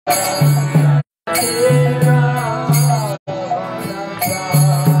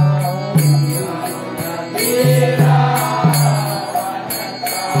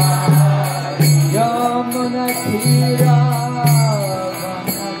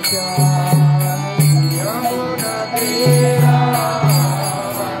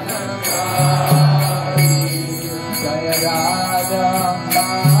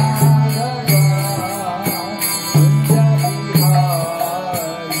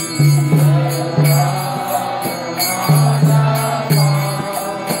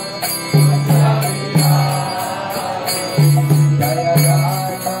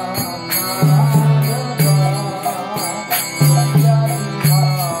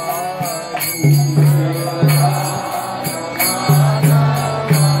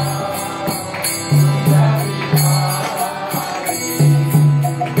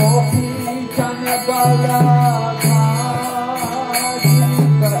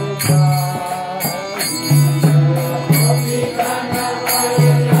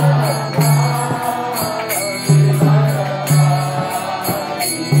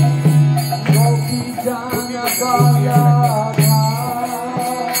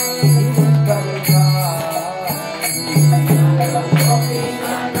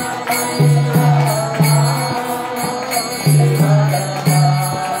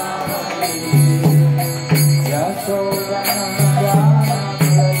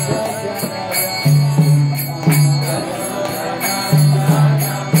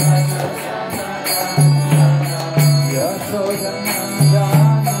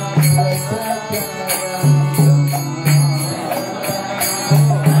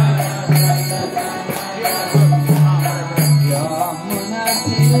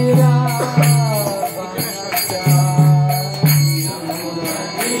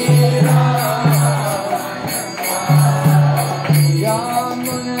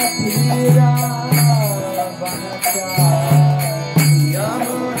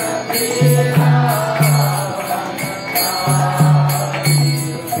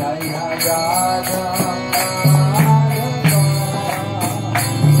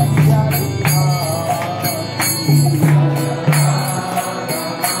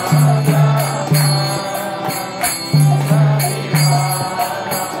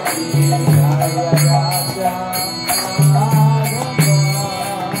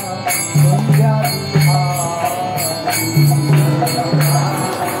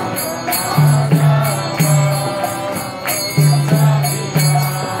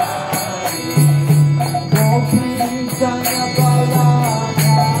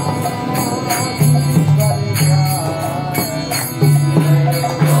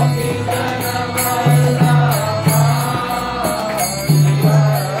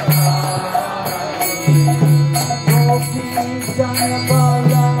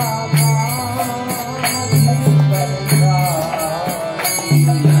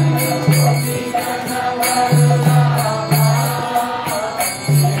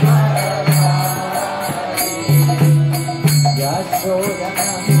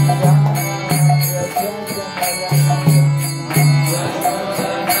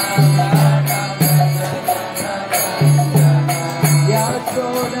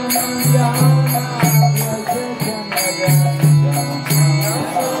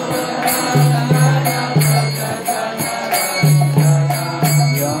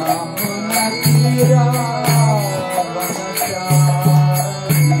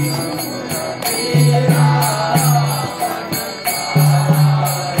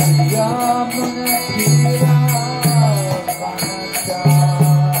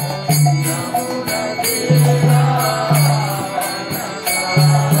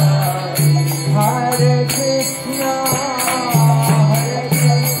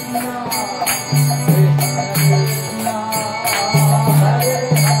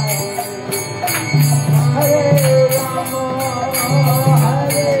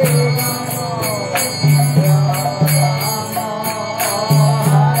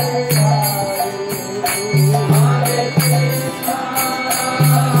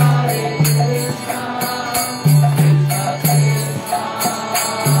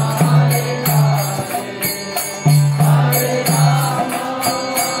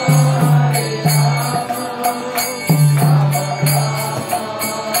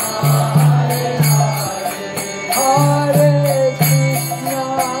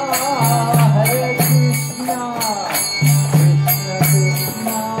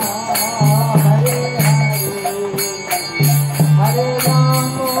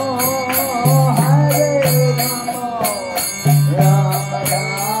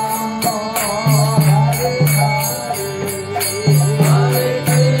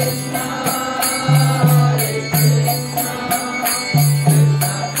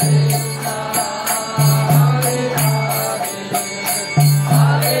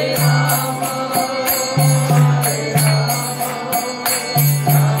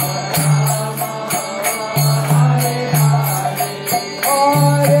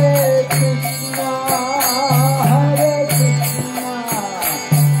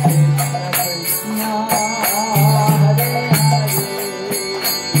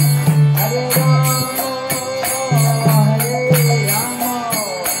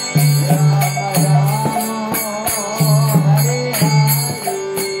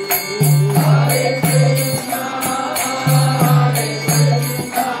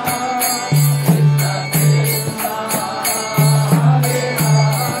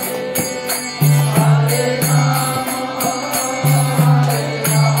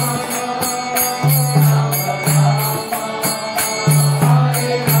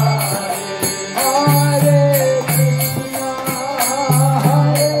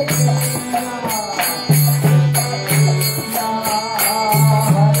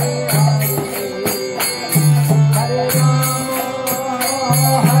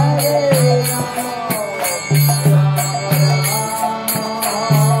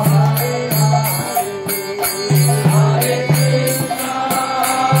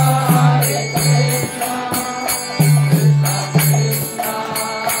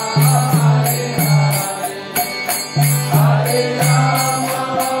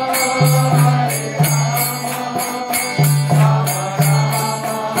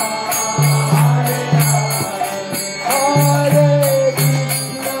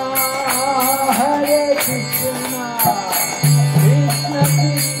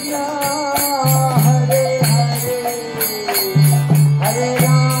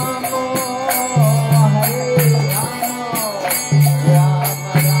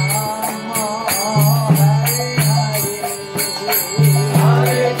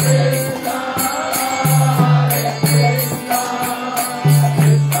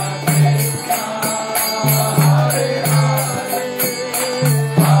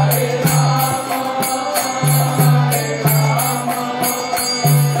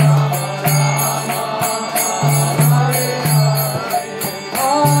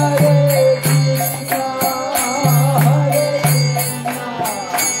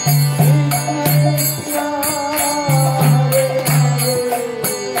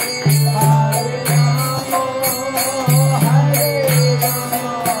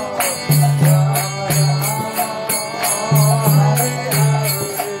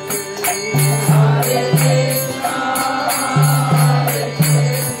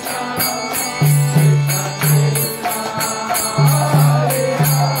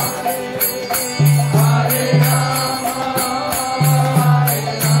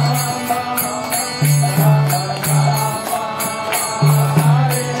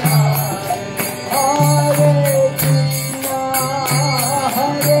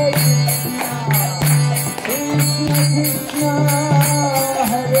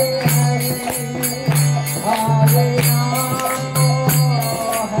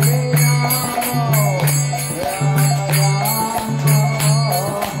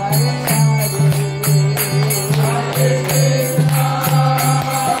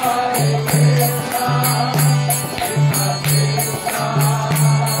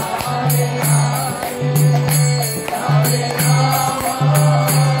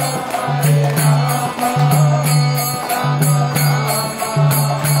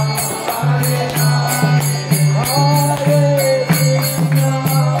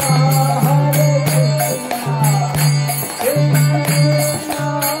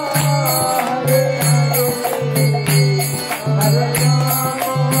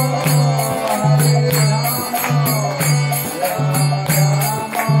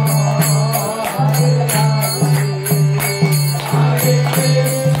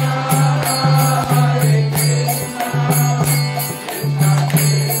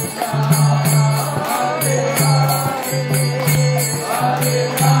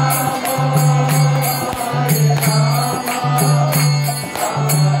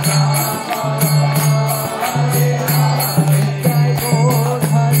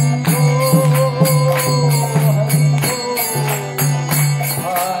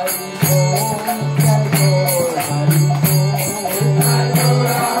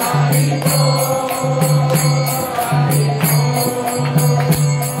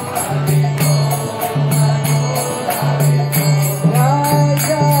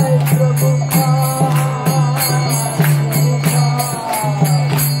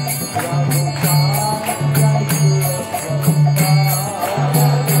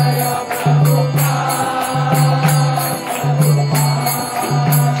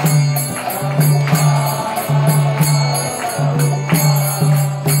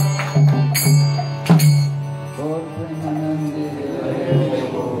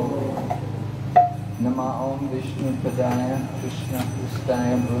Gopinandaya Krishna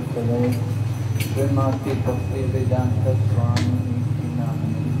Kristaya Bhutale Srimati Bhakti Vedanta Swami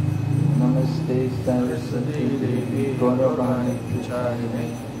Namani Namaste Saraswati Devi Gauravani Pracharine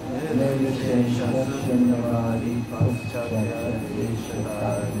Nirvishesha Shunyavadi Paschatya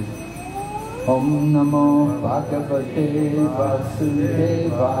Deshatari Om Namo Bhagavate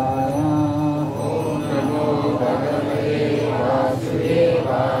Vasudevaya Om Namo Bhagavate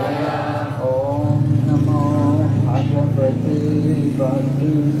Vasudevaya Om Namo Bhagavate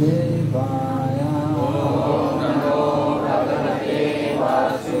Vasudevaya Om Namo Bhagavate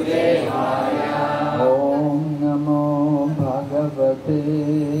Vasudevaya Om Namo Bhagavate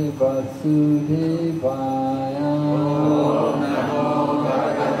Vasudevaya Om Namo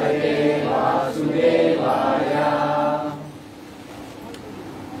Bhagavate Vasudevaya.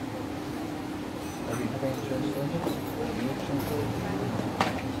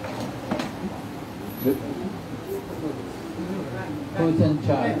 Who's in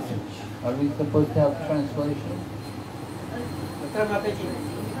charge? Are we supposed to have translation?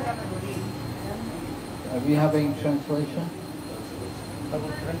 Are we having translation?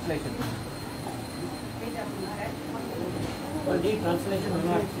 Translation. Only translation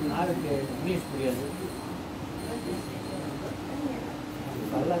not English clear.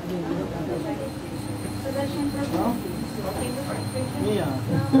 Yeah.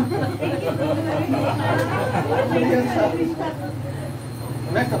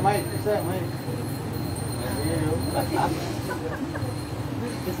 Where's the mic? Is there a mic?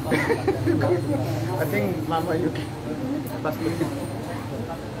 I think Mama, you can pass me.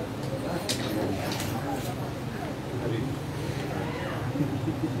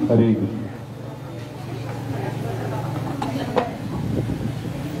 Hare Krishna.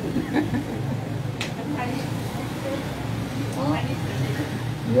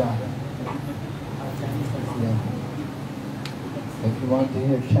 Yeah. If you want to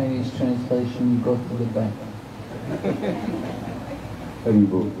hear Chinese translation, you go to the back.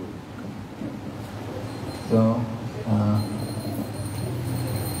 Haribo. So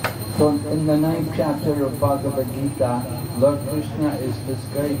in the 9th chapter of Bhagavad Gita, Lord Krishna is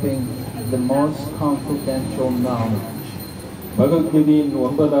describing the most confidential knowledge. பகவத்கீதையின்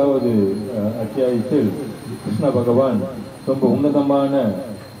 9வது அத்தியாயத்தில் கிருஷ்ண பகவான் ரொம்ப உன்னதமான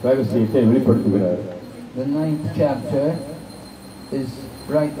ரகசியத்தை வெளிப்படுத்துகிறார். The 9th chapter is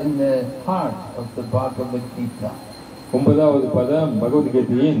right in the heart of the Bhagavad Gita. 9வது பதம்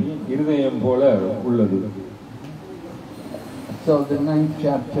பகவத்கீதையின் இருதயம் போல உள்ளது. So the 9th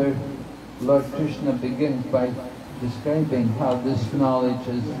chapter, Lord Krishna begins by describing how this knowledge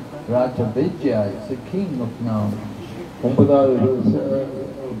is Raja Vidya, it's the king of knowledge. 9வது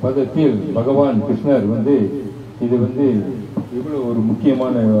பதத்தில் பகவான் கிருஷ்ணர் இது இவ்வளவு ஒரு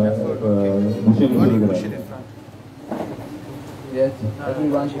முக்கியமான விஷயம் சொல்கிறார். Yes,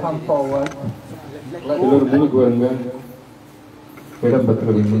 everyone come forward. எல்லாரும் முன்னுக்கு வாருங்க. இடம்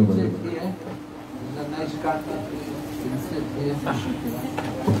பத்திரங்கள் முன்னுக்கு வாருங்க. It's a nice carpet. You can sit here.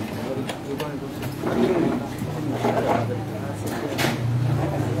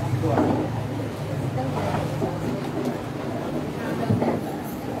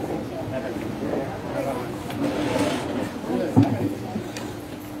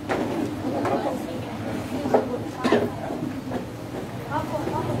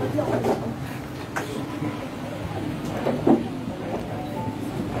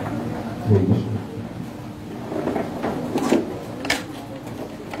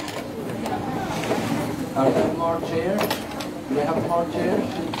 Are there more chairs? Do we have more chairs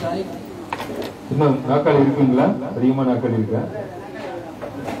inside? இன்னும் நாற்காலி இருக்குங்களா? அதிகமா நாற்காலி இருக்கா?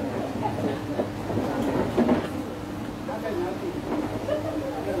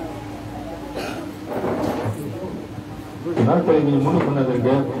 நாற்காலி நீங்க முன்னு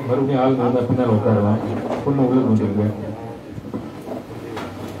பண்ணாதீங்க. மறுபடியும் ஆளுங்க வந்தா பின்னால உட்காரலாம். பொண்ணு உள்ள வந்துருங்க.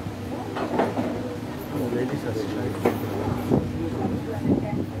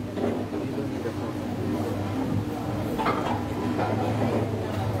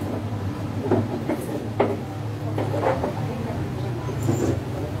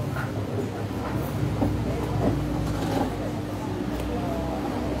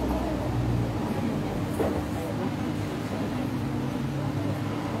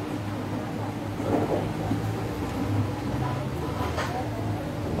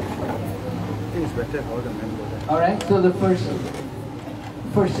 Alright, so the first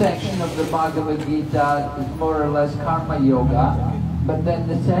section of the Bhagavad Gita is more or less karma yoga, but then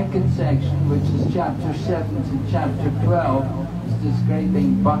the second section, which is chapter 7 to chapter 12, is describing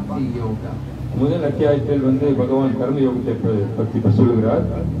bhakti yoga. முதல் அத்தியாயத்தில் வந்து பகவான் கர்ம யோகத்தை பற்றி சொல்லுகிறார்.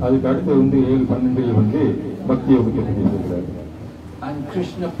 அதுக்கு அடுத்து வந்து 7-12 வந்து பக்தி யோகத்தை பற்றி சொல்கிறார். And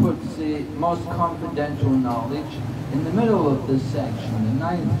Krishna puts the most confidential knowledge in the middle of this section, the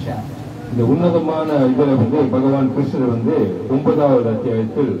 9th chapter. இந்த உன்னதமான இதில் வந்து பகவான் கிருஷ்ணர் வந்து 9வது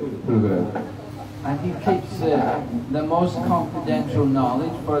அத்தியாயத்தில் சொல்கிறார். And he keeps the most confidential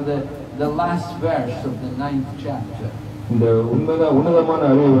knowledge for the last verse of the 9th chapter. இந்த உன்னதமான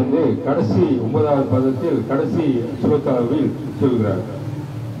அறிவு வந்து கடைசி 9வது பதத்தில் கடைசி ஸ்லோகாவில் சொல்கிறார்.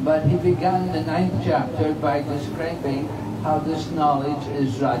 But he began the 9th chapter by describing how this knowledge is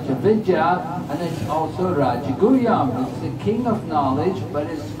Rajavidya and it's also Rajaguyam. It's the king of knowledge, but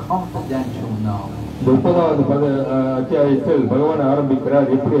it's confidential knowledge. இந்த 9வது அத்தியாயத்தில் பகவான் ஆரம்பிக்கிறார்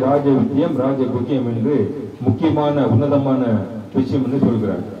எப்படி ராஜவித்யம் ராஜகுக்கியம் என்று முக்கியமான உன்னதமான விஷயம் என்று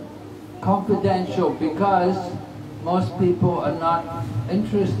சொல்கிறார். Confidential because most people are not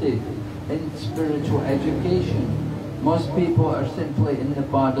interested in spiritual education. Most people are simply in the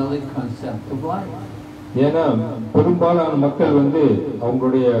bodily concept of life. ஏன்னா பெரும்பாலான மக்கள் வந்து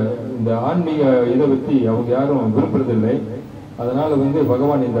அவங்களுடைய இந்த ஆன்மீக இதை பற்றி அவங்க யாரும் விரும்புறதில்லை. அதனால வந்து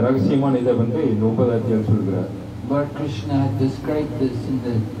பகவான் இந்த ரகசியமான இதை வந்து இந்த 9வது அத்தியாயம் சொல்கிறார். Lord Krishna had described this in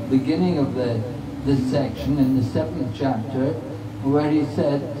the beginning of this section in the 7th chapter, where he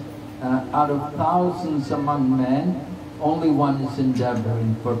said, out of thousands among men, only one is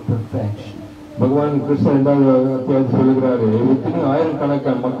endeavoring for perfection. பகவான் கிருஷ்ணர் 2வது அத்தியாயத்தில் சொல்லுகிறாரு, எத்தனை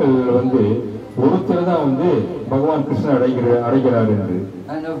ஆயிரக்கணக்கான மக்கள் வந்து ஒருத்தர் தான் வந்து பகவான் கிருஷ்ணர் அடைகிறார் என்று.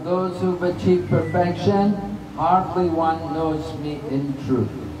 And of those who've achieved perfection, hardly one knows me in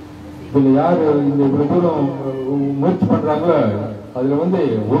truth. இதுல யாரு இந்த தூரம் முயற்சி பண்றாங்களோ அதுல வந்து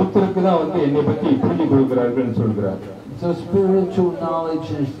ஒருத்தருக்கு தான் வந்து என்னை பத்தி புரிஞ்சு கொடுக்கிறார்கள் சொல்கிறார். So spiritual knowledge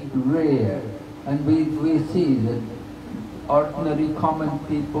is rare, and we see that ordinary common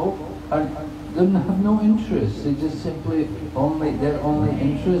people have no interest. They just simply their only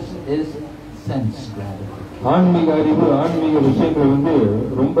interest is sense gratification. ஆன்மீக அறிவு ஆன்மீக விஷயங்கள் வந்து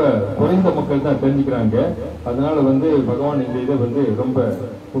ரொம்ப குறைந்த மக்கள் தான் தெரிஞ்சுக்கிறாங்க. அதனால வந்து பகவான் இந்த இதை வந்து ரொம்ப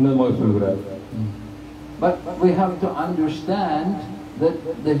உன்னதமாக சொல்கிறார். But we have to understand that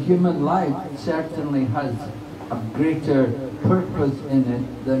the human life certainly has a greater purpose in it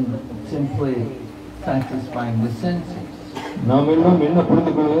than simply satisfying the senses. நாம் எல்லாம் என்ன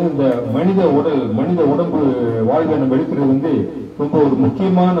புரிந்துக்கொள்வது, இந்த மனித உடம்பு வாழ்வை நம்ம எடுக்கிறது வந்து ரொம்ப ஒரு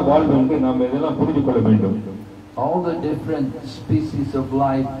முக்கியமான வாழ்வு என்று நாம் இதெல்லாம் புரிந்து கொள்ள வேண்டும். All the different species of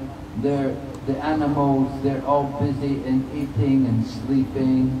life, the animals, they're all busy in eating and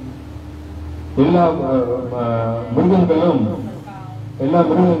sleeping. எல்லா மிருகங்களும்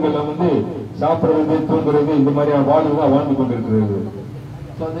வந்து சாப்பிடுறது தூங்குறது இந்த மாதிரியான வாழ்வு தான் வாழ்ந்து கொண்டிருக்கிறது.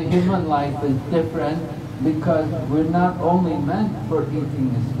 So the human life is different because we're not only meant for eating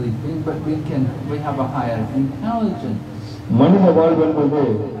and sleeping, but we have a higher intelligence. மனித வாழ்வு என்பது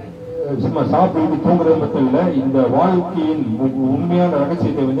சும்மா சாப்பிட்டு தூங்குறது மட்டும் இல்ல, இந்த வாழ்க்கையின் உண்மையான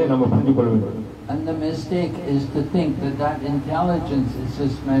ரகசியத்தை வந்து நம்ம புரிந்து கொள்ள வேண்டும். And the mistake is to think that intelligence is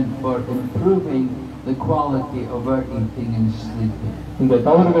just meant for improving the quality of our eating and sleeping. இந்த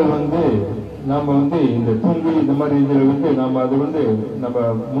தவறுகள் வந்து நாம வந்து இந்த தூங்கி இந்த மாதிரி இதுல வந்து நாம அது வந்து நம்ம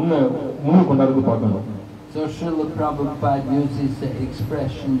முன்ன கொண்டாடுறது பார்க்கணும். So Srila Prabhupada uses the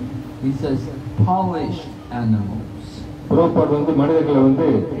expression, he says, polished animals. Prabhupada வந்து மனிதர்களை வந்து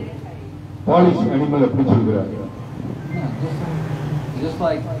polished animal அப்படி சொல்கிறார். Just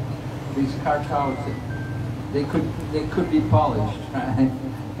like these car cows, they could be polished, right?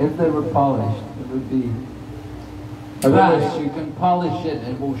 If they were polished, it would be glass. You can polish it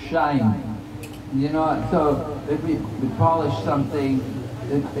and it will shine. You know, so if we polish something,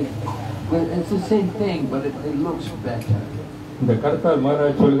 it's the same thing, but it looks better. இந்த கர்த்தார்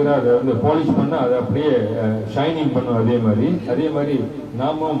மகாராஜ் சொல்கிறார், அந்த polish பண்ணா அது அப்படியே shining பண்ணும். அதே மாதிரி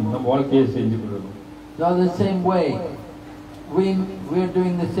நாமும் நம்ம வாழ்க்கையை செஞ்சு கொள்ளணும். So the same way, we're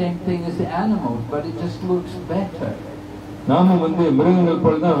doing the same thing as the animals, but it just looks better. நாமும் வந்து மிருகங்கள்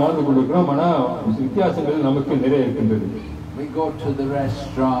போல தான் வாழ்ந்து கொண்டிருக்கிறோம், ஆனா வித்தியாசங்கள் நமக்கு நிறைய இருக்கின்றது. We go to the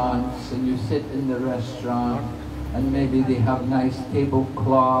restaurants and you sit in the restaurant and maybe they have nice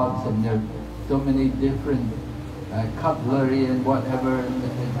tablecloths and there are so many different cutlery and whatever.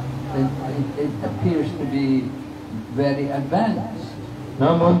 It appears to be very advanced.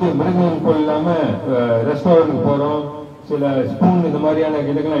 நாம் வந்து மிருகங்கள் போல இல்லாம ரெஸ்டாரண்ட்டுக்கு போறோம், சில spoon இந்த மாதிரியான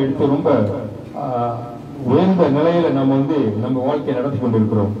இதெல்லாம் எடுத்து ரொம்ப உயர்ந்த நிலையில நம்ம வந்து நம்ம வாழ்க்கையை நடத்தி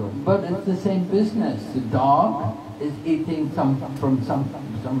கொண்டிருக்கிறோம். But it's the same business. The dog is eating from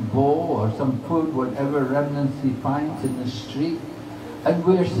some bowl or some food, whatever remnants he finds in the street, and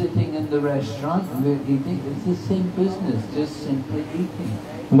we're sitting in the restaurant and we're eating. It's the same business, just simply eating.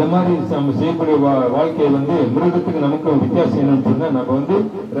 இந்த மாதிரி நம்ம செய்யக்கூடிய வாழ்க்கையை வந்து மிருகத்துக்கு நமக்கு வித்தியாசம் என்னன்னு சொன்னா நம்ம வந்து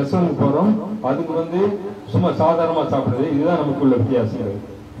ரெஸ்டாரண்ட் போறோம் அதுக்கு வந்து சும்மா சாதாரணமா சாப்பிடுறது இதுதான் நமக்குள்ள வித்தியாசம்.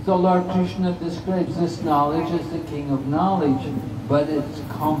 So Lord Krishna describes this knowledge as the king of knowledge, but it's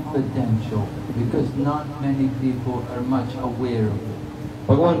confidential because not many people are much aware of it.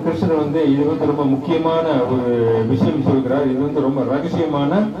 பகவான் கிருஷ்ணர் வந்து இது வந்து ரொம்ப முக்கியமான ஒரு விஷயம் சொல்கிறார். இது வந்து ரொம்ப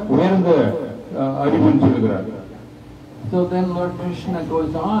ரகசியமான உயர்ந்த அறிவுன்னு சொல்கிறார். So then Lord Krishna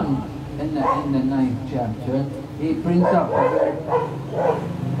goes on in the 9th chapter. He brings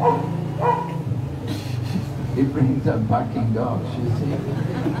up barking dogs, you see.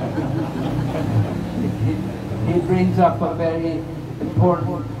 he brings up a very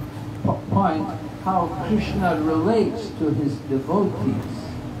important point, how Krishna relates to his devotees.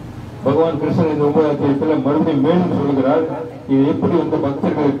 பகவான் கிருஷ்ணர் இந்த 9th அத்தியாயத்தில் மறுபடியும் மேலும் சொல்கிறார் இது எப்படி வந்து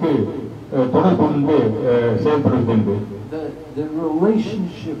பக்தர்களுக்கு தொடர்பு கொண்டு செயல்படுவது என்று. The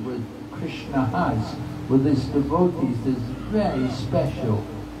relationship with Krishna has with his devotees is very special.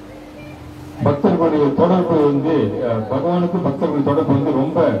 பக்தர்களுடைய தொடர்பு வந்து பகவானுக்கு பக்தர்களுடைய தொடர்பு வந்து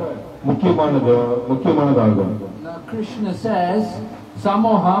ரொம்ப முக்கியமானதாகும். Now Krishna says,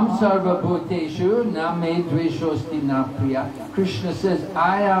 Samoham sarva bhuteshu na me dveshosti na priya. Krishna says,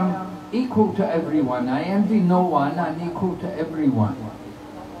 I am equal to everyone. I envy no one. I'm equal to everyone.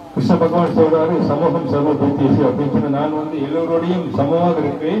 Krishna பகவான் சொல்றாரு சமூகம் சர்வ பூத்தேஷு அப்படின்னு சொன்ன நான் வந்து எல்லோரோடையும் சமமாக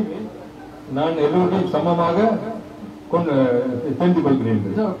இருக்கிறேன். நான் எல்லோரோடையும் சமமாக தெரிந்து கொள்கிறேன்.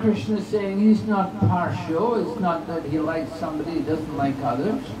 So Krishna is saying he's not partial. It's not that he likes somebody, he doesn't like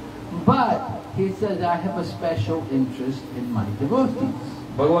others. But he says I have a special interest in my devotees.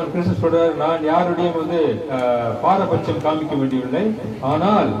 பகவான் கிருஷ்ண சொல்றார் நான் யாருடையும் வந்து பாரபட்சம் காமிக்க வேண்டியதில்லை.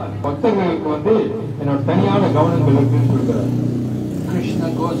 ஆனால் பக்தர்களுக்கு வந்து என்னோட தனியான கவனங்கள் இருக்குன்னு சொல்றார். Krishna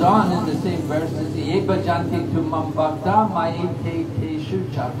goes on in the same verses, Ye bhajanti tu mam bhakta mayi te teshu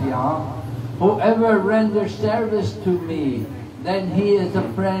chapyam. Whoever renders service to me, then he is a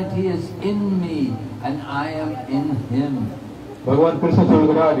friend, he is in me, and I am in him. பகவான் கிருஷ்ண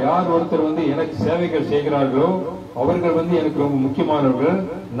சொல்கிறார் யார் ஒருத்தர் வந்து எனக்கு சேவைகள் செய்கிறார்களோ அவர்கள் வந்து எனக்கு ரொம்ப முக்கியமானவர்கள்.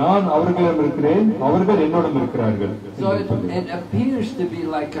 நான் அவர்களிடம் இருக்கிறேன், அவர்கள் என்னோடும் இருக்கிறார்கள். So it appears to be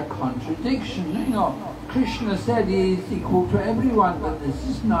like a contradiction. You know, Krishna said he is equal to everyone, but this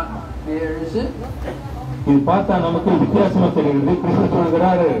is not fair, is it? இது பார்த்தா நமக்கு வித்தியாசமா தெரிகிறது. கிருஷ்ணர்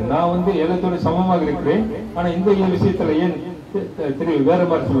சொல்கிறாரு நான் வந்து எல்லாத்தோட சமமாக இருக்கிறேன், ஆனா இந்த விஷயத்துல ஏன் வேற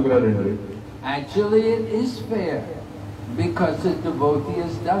மாதிரி சொல்கிறாரு என்று. Actually it is fair because the devotee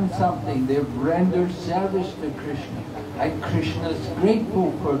has done something. They've rendered service to Krishna and Krishna is grateful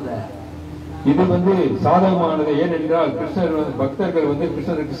for that. இது வந்து சாதகமானது. ஏனென்றால் கிருஷ்ணர் பக்தர்கள் வந்து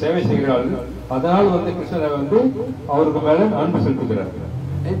கிருஷ்ணருக்கு சேவை செய்கிறார்கள். அதனால் வந்து கிருஷ்ணரை வந்து அவருக்கு மேல அன்பு செலுத்துகிறார்கள்.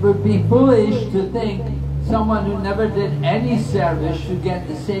 It would be foolish to think someone who never did any service should get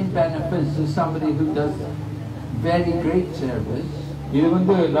the same benefits as somebody who does very great service. இது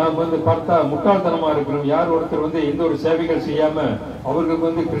வந்து நாம் வந்து பார்த்தா முட்டாள்தனமா இருக்கிறோம். யார் ஒருத்தர் வந்து எந்த ஒரு சேவைகள் செய்யாம அவர்களுக்கு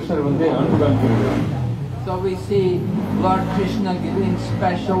வந்து கிருஷ்ணர் வந்து அன்பு காண்பிக்கிறார். So we see Lord Krishna giving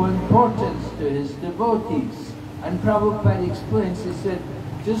special importance to his devotees. And Prabhupada explains, he said,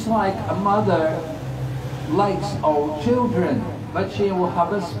 just like a mother likes all children, but she will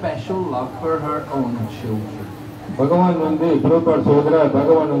have a special love for her own children. பகவான் வந்து பிரபுபாத் சொல்கிறார்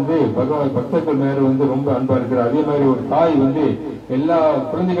பகவான் வந்து பக்தர்கள் மேல வந்து ரொம்ப அன்பா இருக்கிறார். அதே மாதிரி ஒரு தாய் வந்து எல்லா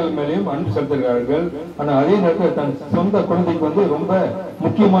குழந்தைகள் மேலேயும் அன்பு செலுத்துகிறார்கள். ஆனா அதே நேரத்தில் தன் சொந்த குழந்தைக்கு வந்து ரொம்ப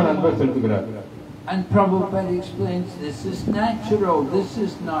முக்கியமான அன்பை செலுத்துகிறார். And Prabhupada explains this is natural. This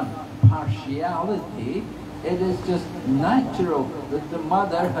is not partiality. It is just natural that the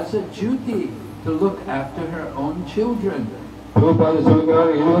mother has a duty to look after her own children. Prabhupad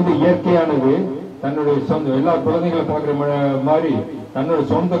சொல்கிறார் இது வந்து இயற்கையானது. தன்னுடைய சொந்த எல்லா குழந்தைகளை பார்க்கிற மாதிரி தன்னோட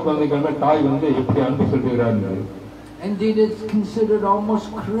சொந்த குழந்தைகள் மேல் தாய் வந்து எப்படி அன்பு செலுத்துகிறார்கள். Indeed, it's considered almost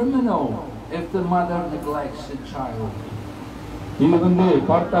criminal if the mother neglects the child. இது வந்து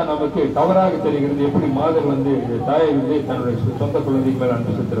பார்த்தா நமக்கு தவறாக தெரிகிறது. எப்படி மாதர் வந்து தாயை வந்து தன்னுடைய சொந்த குழந்தைகள் மேல்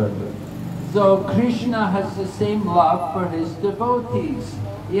அன்பு செலுத்துகிறார்கள். So Krishna has the same love for his devotees.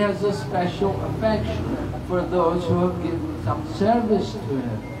 He has a special affection for those who have given some service to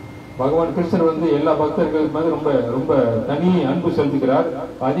him. பகவான் கிருஷ்ணர் வந்து எல்லா பக்தர்கள் மேல ரொம்ப தனி அன்பு செலுத்துகிறார்.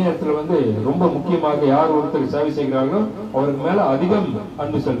 அதே நேரத்தில் வந்து ரொம்ப முக்கியமாக யார் ஒருத்தர் சேவை செய்கிறார்களோ அவருக்கு மேல அதிகம்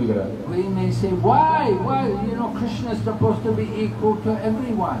அன்பு செலுத்துகிறார். We may say, why? You know, Krishna is supposed to be equal to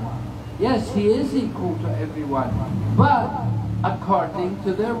everyone. Yes, he is equal to everyone, but according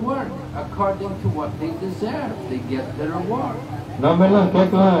to their work, according to what they deserve, they get their reward. நாம எல்லாம்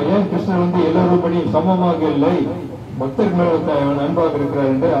கேட்கலாம் ஏன் கிருஷ்ணர் வந்து எல்லாரோடையும் சமமாக இல்லை. பக்தர்கள் மேல அன்பாக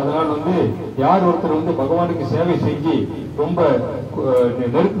இருக்கிறார் என்று அதனால் வந்து யார் ஒருத்தர் வந்து பகவானுக்கு சேவை செஞ்சு ரொம்ப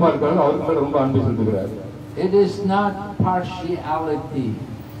நெருக்கமா இருக்காரோ அவருக்கு மேல ரொம்ப அன்பு செலுத்துகிறார். It is not partiality,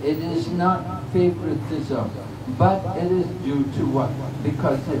 it is not favoritism, but it is due to what?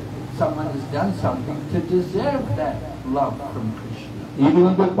 Because someone has done something to deserve that love from Krishna. இது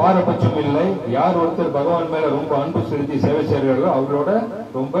வந்து பாரபட்சம் இல்லை. யார் ஒருத்தர் பகவான் மேல ரொம்ப அன்பு செலுத்தி சேவை செய்கிறார்களோ அவரோட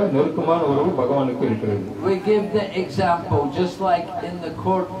ரொம்ப நெருக்கமான உறவு பகவானுக்கு இருக்கிறது. We give the example, just like in the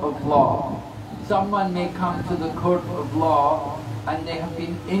court of law. Someone may come to the court of law and they have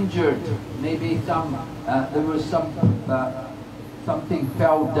been injured. Maybe there was something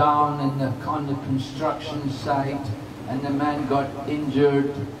fell down on the construction site and the man got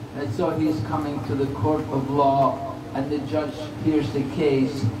injured, and so he's coming to the court of law. And the judge hears the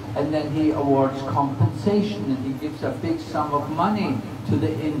case, and then he awards compensation, and he gives a big sum of money to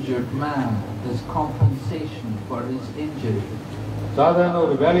the injured man as compensation for his injury. சாதாரண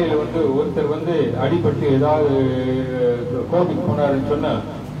ஒரு வேலையில வந்து ஒருத்தர் வந்து அடிபட்டு ஏதாவது கோர்ட்டுக்கு போனாருன்னு சொன்னா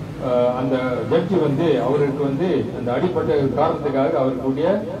அந்த ஜட்ஜி வந்து அவருக்கு வந்து அந்த அடிபட்ட காரணத்துக்காக அவருடைய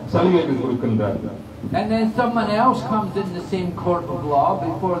சலுகைகள் கொடுக்கின்றார். And then someone else comes in the same court of law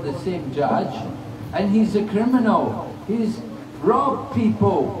before the same judge, and he's a criminal. He's robbed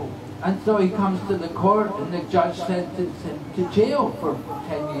people, and so he comes to the court, and the judge sentences him to jail for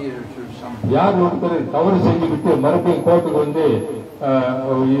 10 years or something. யார் ஒருத்தர் தவறு செஞ்சுவிட்டு மறுபடியும் கோர்ட்டுக்கு வந்து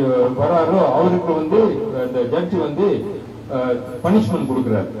வராரோ அவருக்கு வந்து அந்த judge வந்து பனிஷ்மென்ட்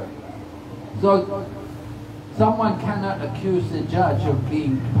கொடுக்கிறார். So someone cannot accuse the judge of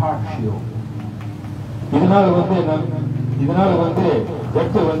being partial. இதனால வந்து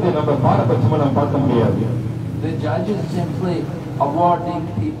ஜட்ஜ் வந்து நம்ம பாரபட்சமா நம்ம பார்க்க முடியாது. The judge is simply awarding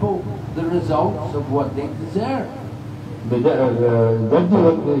people the results of what they deserve. The judge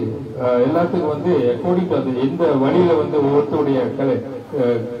வந்து எல்லாத்துக்கும் வந்து according to அந்த எந்த வழியில வந்து ஒவ்வொருத்தருடைய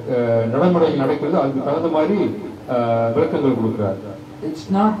நடைமுறை நடக்கிறது அதுக்கு தகுந்த மாதிரி விளக்கங்கள் கொடுக்கிறார். It's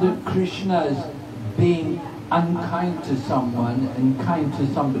not that Krishna is being unkind to someone and kind to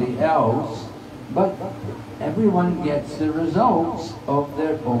somebody else, but everyone gets the results of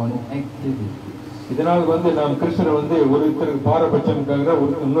their own activities. இதனால் வந்து நாம் கிருஷ்ணர் வந்து ஒருத்தருக்கு பாரபட்சம்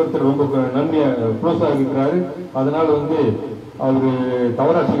இன்னொருத்தர் ரொம்ப நன்மையா க்ளோஸாக இருக்கிறாரு. அதனால வந்து அவரு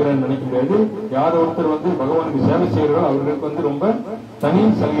தவறா செய்கிறான்னு நினைக்க முடியாது. யார் ஒருத்தர் வந்து பகவானுக்கு சேவை செய்கிறாரோ அவர்களுக்கு வந்து ரொம்ப தனி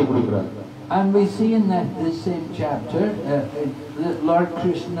சலுகை கொடுக்கிறார். And we see in this same chapter, Lord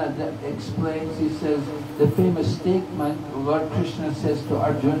Krishna explains, he says, the famous statement, Lord Krishna says to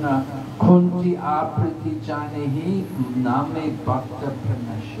Arjuna, Kunti apriti janehi name bhakta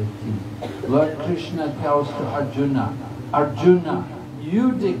pranashati. Lord Krishna tells to Arjuna, Arjuna, you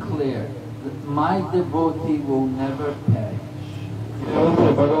declare that my devotee will never perish.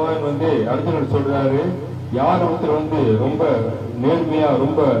 பகவான் வந்து அர்ஜுனன் சொல்றாரு, யார் ஒருத்தர் வந்து ரொம்ப நேர்மையா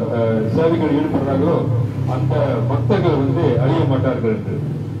ரொம்ப சேவைகள் ஈடுபடுறாங்களோ அந்த பக்தர்கள் வந்து அழிய மாட்டார்கள் என்று.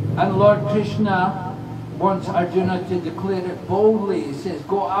 And Lord Krishna wants Arjuna to declare it boldly. He says,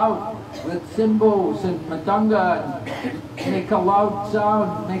 go out with cymbals and madanga, make a loud sound,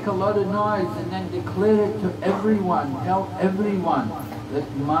 make a lot of noise, and then declare it to everyone, tell everyone that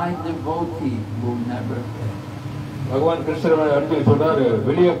my devotee will never perish. பகவான் கிருஷ்ணர் அர்ஜுனன் சொல்றாரு,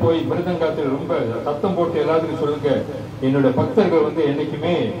 வெளியே போய் மிருதங்காத்தில் ரொம்ப சத்தம் போட்டு எல்லாத்துக்கும் சொல்லுங்க, என்னுடைய பக்தர்கள் வந்து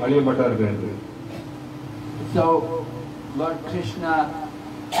என்னைக்குமே அழிய மாட்டார்கள் என்று. So Lord Krishna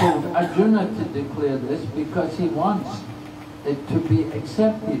told Arjuna to declare this because he wants it to be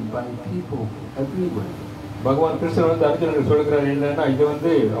accepted by people everywhere. பகவான் கிருஷ்ணர் வந்து அர்ஜுனனுக்கு சொல்கிறார் என்னன்னா, இது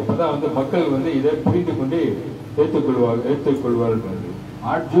வந்து அப்பதான் வந்து மக்கள் வந்து இதை புரிந்து கொண்டு ஏற்றுக்கொள்வார்கள்.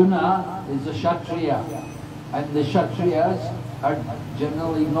 Arjuna is a Kshatriya, and the Kshatriyas are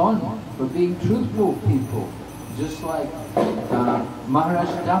generally known for being truthful people, just like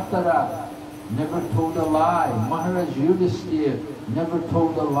Maharaj Dattara never told a lie, Maharaj Yudhisthira never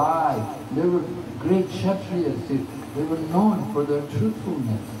told a lie. They were great Kshatriyas. They were known for their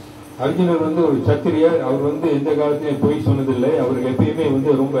truthfulness. அர்ஜுனர் வந்து ஒரு சத்திரியர். அவர் வந்து எந்த காலத்திலும் பொய் சொன்னதில்லை. அவருக்கு எப்பயுமே வந்து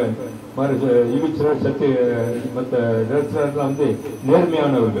ரொம்ப வந்து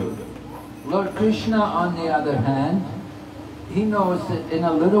நேர்மையானவர்கள். Lord Krishna, on the other hand, he knows that in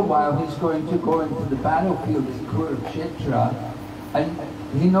a little while he's going to go into the battlefield in Kurukshetra, and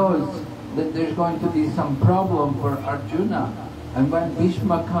he knows that there's going to be some problem for Arjuna. And when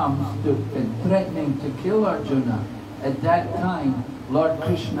Bhishma comes threatening to kill Arjuna, at that time Lord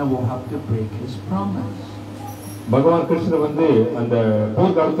Krishna will have to break his promise. பகவான் கிருஷ்ணர் வந்து அந்த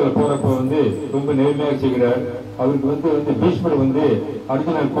போர்க்காலத்துல போறப்ப வந்து ரொம்ப நேர்மையாக செய்கிறார். அவருக்கு வந்து பீஷ்மர் வந்து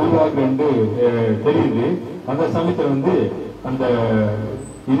அர்ஜுனன் கொள்வார் என்று தெரியுது. அந்த சமயத்துல வந்து அந்த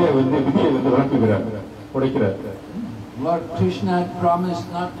இதை வந்து விதியை வந்து வளர்த்துகிறார், உடைக்கிறார். Lord Krishna had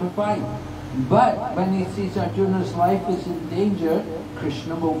promised not to fight. But when he sees Arjuna's life is in danger,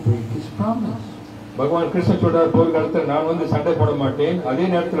 Krishna will break his promise. பகவான் கிருஷ்ணர் சொல்றார் போர் காலத்துல நான் வந்து சண்டை போட மாட்டேன். அதே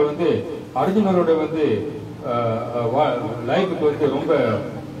நேரத்துல வந்து அர்ஜுனரோட வந்து லைஃப்க்கு வந்து ரொம்ப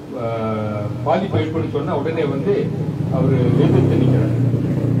பாதிப்பு ஏற்படும் சொன்னா உடனே வந்து அவர் எதிர்த்து நிற்கிறார்.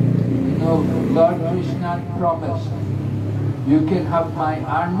 No, Lord Krishna promised, you can have my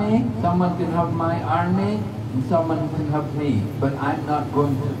army, someone can have my army, and someone can have me, but I'm not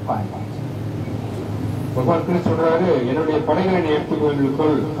going to fight. பகவான் கிருஷ்ணர் சொல்றாரு என்னுடைய படைகளை நீ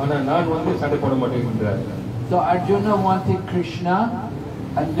எடுத்துக்கொள், ஆனா நான் வந்து சண்டை போட மாட்டேன் என்றார். So Arjuna wanted Krishna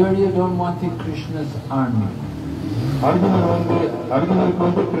and Duryodhana wanted Krishna's army. அர்ஜுனருக்கு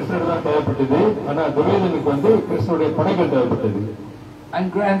வந்து கிருஷ்ணர் தான் தேவைப்பட்டது, ஆனா துரியோதனுக்கு வந்து கிருஷ்ணருடைய படைகள் தேவைப்பட்டது. And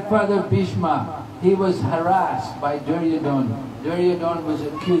grandfather Bhishma, he was harassed by Duryodhana. Duryodhana was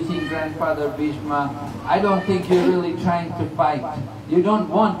accusing grandfather Bhishma, I don't think you're really trying to fight. You don't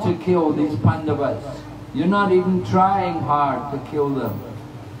want to kill these Pandavas. You're not even trying hard to kill them.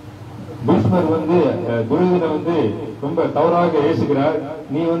 பீஷ்மர் வந்து துரியோதனை வந்து ரொம்ப தவறாக ஏசுகிறார்.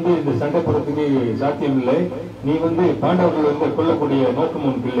 நீ வந்து இந்த சண்டை போடுறதுக்கு சாத்தியம் இல்லை, நீ வந்து பாண்டவர்கள் வந்து கொல்லக்கூடிய நோக்கம்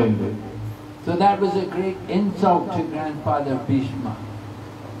உனக்கு இல்லை என்று. So that was a great insult to grandfather Bhishma.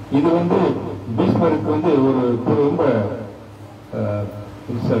 இது வந்து பீஷ்மருக்கு வந்து ஒரு ரொம்ப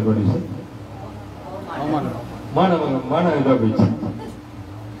மான இதா போயிடுச்சு.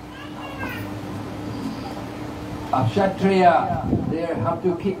 A Kshatriya, they have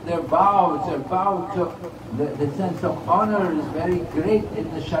to keep their vows. Their vow to the sense of honor is very great in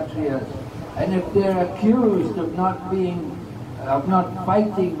the Kshatriyas. And if they're accused of not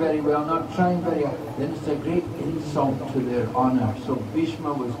fighting very well, not trying very well, then it's a great insult to their honor. So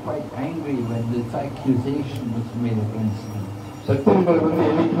Bhishma was quite angry when this accusation was made against him. சத்திரர்கள் வந்து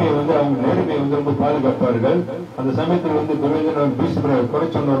என்னைக்குமே வந்து அவங்க நேர்மையை வந்து ரொம்ப பாதுகாப்பார்கள். அந்த சமயத்தில் வந்து துரியோதனன் பீஷ்மரை குறை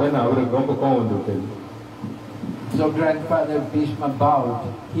சொன்ன உடனே அவருக்கு ரொம்ப கோபம் வந்துவிட்டது. So grandfather Bhishma vowed.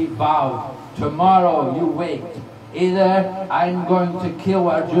 He vowed, tomorrow you wait. Either I'm going to kill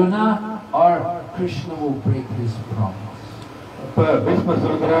Arjuna or Krishna will break his promise. அப்ப பீஷ்மர்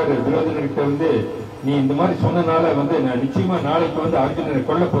சொல்கிறாரு துரியோதனர்கிட்ட வந்து நீ இந்த மாதிரி சொன்னனால வந்து நான் நிச்சயமா நாளைக்கு வந்து அர்ஜுனனை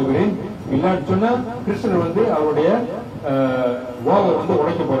கொல்ல போகிறேன், இல்லான்னு சொன்னா கிருஷ்ணர் வந்து அவருடைய வாவை வந்து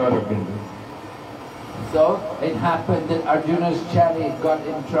உடைக்க போறாரு அப்படின்னு. So it happened that Arjuna's chariot got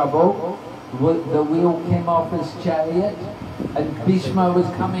in trouble. The wheel came off his chariot and Bhishma was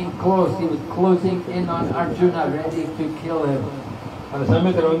coming close. He was closing in on Arjuna, ready to kill him. அந்த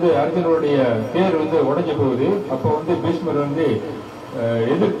சமயத்துல வந்து அர்ஜுனருடைய தேர் வந்து உடைஞ்ச போகுது. அப்ப வந்து பீஷ்மர் வந்து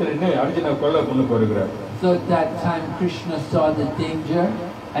எதிர்த்து நின்று அர்ஜுனை கொல்ல கொண்டு போகிறார். So at that time Krishna saw the danger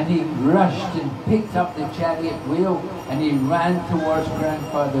and he rushed and picked up the chariot wheel and he ran towards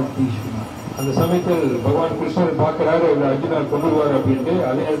grandfather Bhishma. அந்த சமயத்தில் பகவான் கிருஷ்ணர் பார்க்கிறாரு அர்ஜுனர் கொண்டுவார் அப்படின்ட்டு.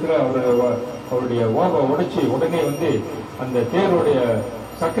 அதே நேரத்தில் அவருடைய வாவை உடைச்சி உடனே வந்து அந்த தேருடைய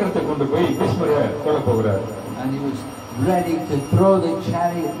சக்கரத்தை கொண்டு போய் பீஷ்மரை கொல்ல போகிறார். And he was ready to throw the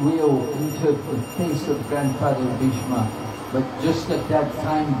chariot wheel into the face of grandfather Bhishma, but just at that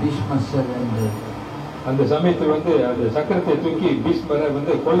time Bhishma surrendered. அந்த சமயத்தில் வந்து அந்த சக்கரத்தை தூக்கி பீஷ்மரை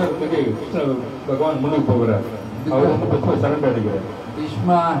வந்து கொல்லறதுக்கு கிருஷ்ண பகவான் முன்னுக்கு போகிறார். அவர் வந்து பீஷ்மர் சரண்டர் அடிக்கிறார்.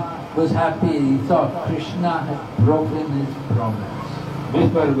 Bhishma was happy. He thought Krishna had broken his promise.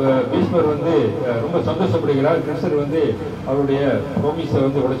 பீஷ்மர் வந்து ரொம்ப சந்தோஷப்படுகிறார். கிருஷ்ணர் வந்து அவருடைய ப்ராமிஸை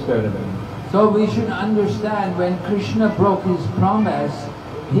வந்து உடைச்சிட்டாரு. So we should understand when Krishna broke his promise,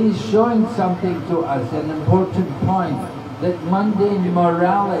 he's showing something to us, an important point, that mundane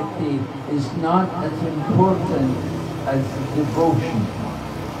morality is not as important as devotion.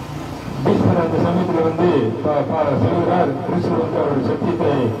 பீஷ்மர் அந்த சமயத்தில் வந்து சொல்கிறார் கிருஷ்ணர் வந்து அவருடைய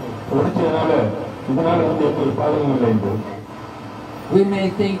சத்தியத்தை உடைச்சதுனால இதனால வந்து எந்த ஒரு பாதமும் இல்லை என்று. We may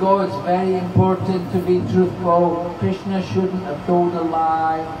think, oh, it's very important to be truthful. Krishna shouldn't have told a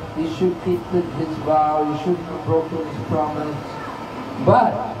lie. He should keep his vow. He shouldn't have broken his promise.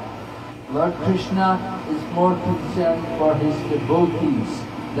 But Lord Krishna is more concerned for his devotees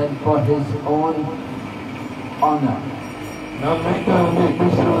than for his own honor. நாம் நினைக்கிறோம் வந்து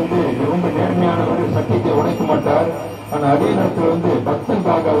கிருஷ்ணர் வந்து ரொம்ப நேர்மையானவர், சத்தியத்தை உடைக்க மாட்டார். ஆனா அதே நேரத்தில் வந்து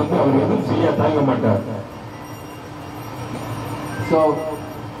பக்தனுக்காக வந்து அவர் எதுவும் செய்ய தயங்க மாட்டார். So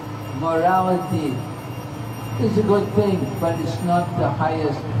morality is a good thing, but it's not the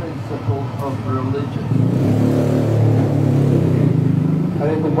highest principle of religion.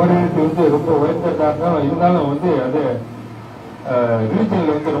 அது இந்த மோராலிட்டி வந்து ரொம்ப உயர்ந்ததாக இருந்தாலும் வந்து அது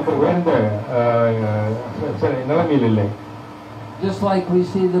ரிலிஜன்ல வந்து ரொம்ப உயர்ந்த நிலைமையில் இல்லை. Just like we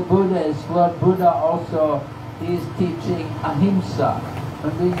see the Buddha, Lord Buddha also, he is teaching ahimsa.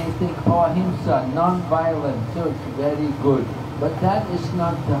 And then you think, oh, ahimsa, non-violence, so it's very good. But that is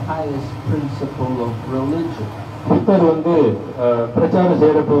not the highest principle of religion. புத்தர் வந்து பிரச்சாரம்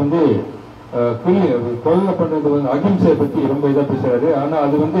செய்யறப்ப வந்து கொலை பண்றது வந்து அகிம்சை பத்தி ரொம்ப இதா பேசுறாரு. ஆனா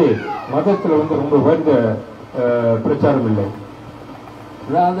அது வந்து மதத்துல வந்து ரொம்ப உயர்ந்த பிரச்சாரம் இல்லை.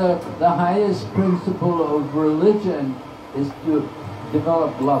 Rather, the highest principle of religion is to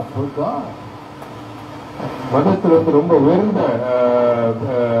develop love for God. மதத்துல வந்து ரொம்ப உயர்ந்த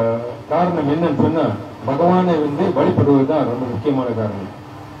காரணம் என்னன்னு சொன்னா பகவானை வந்து வழிபடுவதுதான் ரொம்ப முக்கியமான காரணம்.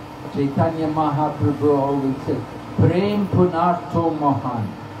 Chaitanya Mahaprabhu always said, Prem Punarto Mahan.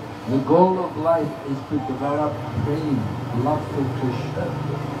 The goal of life is to develop prem, love for Krishna.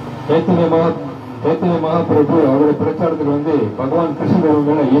 Chaitanya Mahaprabhu அவருடைய பிரச்சாரத்தில் வந்து பகவான் கிருஷ்ணர்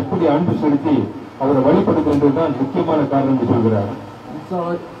மேல எப்படி அன்பு செலுத்தி அவரை வழிபடுகின்றதுதான் முக்கியமான காரணம் சொல்கிறார். So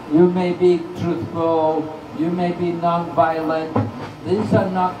you may be truthful, you may be non-violent. These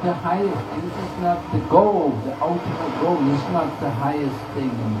are not the highest. This is not the goal. The ultimate goal is not the highest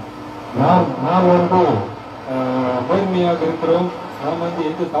thing. நாம் வந்து நேர்மையாக இருக்கிறோம். நாம் வந்து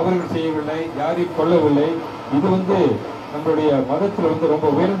எந்த தவறுகள் செய்யவில்லை, யாரையும் கொல்லவில்லை. இது வந்து நம்மளுடைய மதத்தில் வந்து ரொம்ப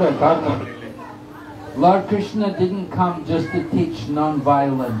உயர்ந்த காரணம். Lord Krishna didn't come just to teach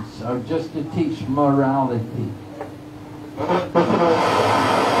non-violence or just to teach morality.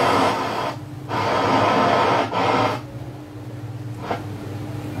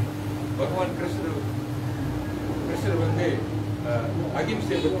 பகவான் கிருஷ்ணர் வந்து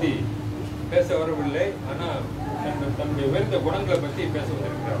அகிம்சை பத்தி பேச வரவில்லை, ஆனா தன்னுடைய உயர்ந்த குணங்களை பத்தி பேச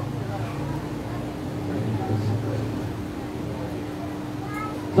வந்திருக்கிறார்.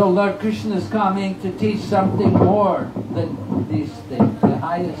 So Lord Krishna is coming to teach something more than these things, the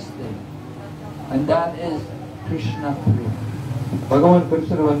highest thing, and that is Krishna Prema. பகவான்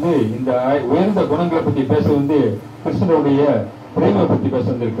கிருஷ்ணர் வந்து இந்த உயர்ந்த குணங்களை பத்தி பேச வந்து கிருஷ்ணருடைய பிரேம பத்தி பேச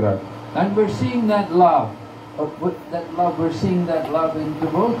வந்திருக்கிறார். And we're seeing that love. We're seeing that love in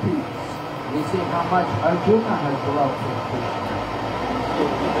devotees. We see how much Arjuna has love for Krishna.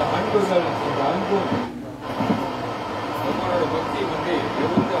 இந்த அன்புகள், இந்த அன்பு பகவானோட பக்தி வந்து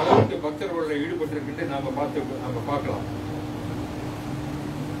எந்த அளவுக்கு பக்தர்களோட ஈடுபட்டிருக்கிட்டு நாம பார்க்கலாம்.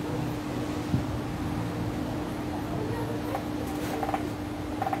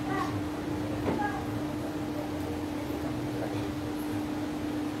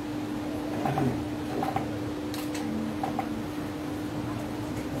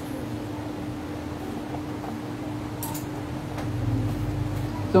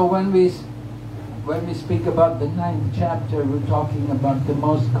 So when we speak about the 9th chapter, we're talking about the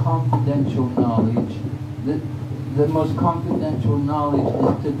most confidential knowledge. The most confidential knowledge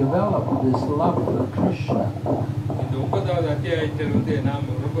is to develop this love for Krishna. இந்த 9வது அத்தியாயத்தில் வந்து நாம்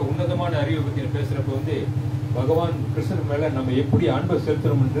ரொம்ப உன்னதமான அறிவை பத்தி பேசுறப்ப வந்து பகவான் கிருஷ்ணர் மேல நம்ம எப்படி அன்பை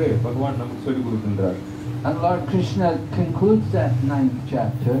செலுத்தணும் என்று பகவான் நமக்கு சொல்லிக் கொடுக்கின்றார். And Lord Krishna concludes that 9th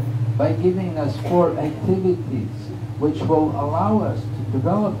chapter by giving us 4 activities which will allow us to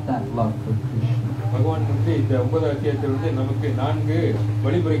develop that love for Krishna. பகவான் வந்து இந்த 9வது அத்தியாயத்தில் வந்து நமக்கு 4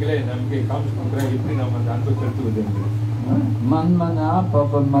 வழிமுறைகளை நமக்கு காமிச்சு கொடுக்கிறார், எப்படி நாம் அந்த அன்பை செலுத்துவது என்று. Manmana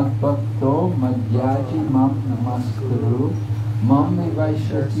bhava madbhakto madhyaji mam namaskuru mam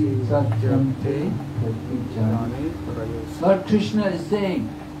vaishati satyam te pratyajani. Lord Krishna is saying,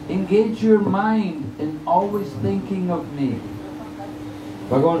 engage your mind in always thinking of me.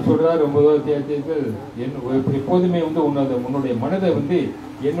 பகவான் சொல்றார் 9வது அத்தியாயத்தில் எப்போதுமே வந்து உன்னுடைய மனதை வந்து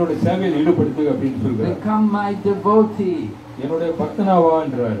என்னோட சேவையில் ஈடுபடுத்து அப்படின்னு சொல்றார். Become my devotee. என்னோட பக்தனாவா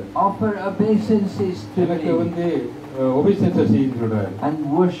என்றார். Offer obeisances to me. எனக்கு வந்து obeisances செய்ய சொல்றார். And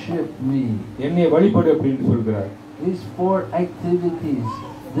worship me. என்னை வழிபடு அப்படின்னு சொல்றார். These 4 activities,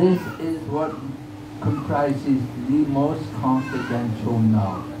 this is what comprises the most confidential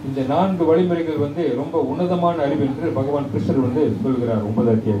knowledge. இந்த 4 வழிமுறைகள் வந்து ரொம்ப உன்னதமான அறிவு என்று பகவான் கிருஷ்ணர் வந்து சொல்கிறார்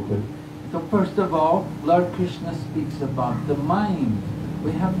 9வது அத்தியாயத்தில். So first of all, Lord Krishna speaks about the mind.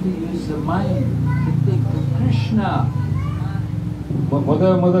 We have to use the mind to think of Krishna.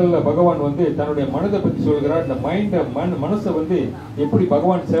 முதல்ல பகவான் வந்து தன்னுடைய மனதை பத்தி சொல்கிறார். இந்த மனசை வந்து எப்படி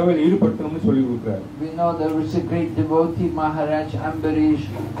பகவான் சேவையில் ஈடுபடுத்தணும்னு சொல்லி கொடுக்கிறார். We know there was a great devotee, Maharaj Ambarish.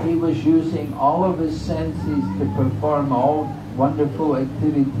 He was using all of his senses to perform all wonderful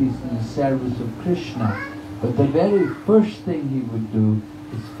activities in the service of Krishna. But the very first thing he would do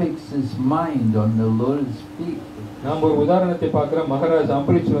is fix his mind on the Lord's feet. நாம் ஒரு உதாரணத்தை பார்க்கிறோம். மகாராஜ்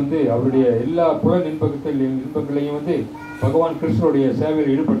அம்பரீஷ் வந்து அவருடைய எல்லா புலன் இன்பங்களையும் வந்து பகவான் கிருஷ்ணருடைய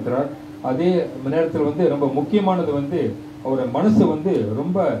சேவையில் ஈடுபடுத்துறார். அதே நேரத்தில் வந்து ரொம்ப முக்கியமானது வந்து அவருடைய மனசு வந்து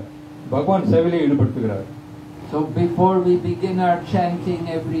ரொம்ப பகவான் சேவையிலே ஈடுபடுத்துகிறார். So before we begin our chanting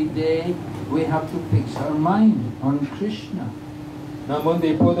every day, we have to fix our mind on Krishna. நாம் வந்து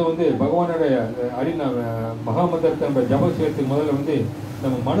இப்போது வந்து பகவானுடைய மகாமந்திரத்தை நம்ம ஜபம் செய்யறதுக்கு முதல்ல வந்து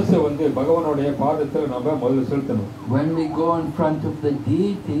நம்ம மனசை வந்து பகவானுடைய பாதத்தில் நம்ம முதல்ல செலுத்தணும். When we go in front of the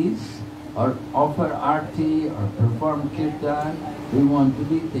deities or offer arti or perform kirtan, we want to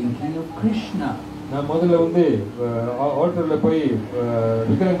be thinking of Krishna. நான் முதல்ல வந்து ஆல்டர்ல போய்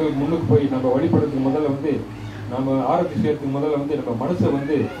விக்கிரங்களுக்கு முன்னுக்கு போய் நம்ம வழிபடுறதுக்கு முதல்ல வந்து நம்ம ஆரத்தி செய்யறதுக்கு முதல்ல வந்து நம்ம மனசை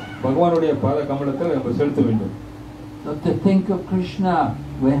வந்து பகவானுடைய பாத கமலத்தில் நம்ம செலுத்த வேண்டும். So to think of Krishna,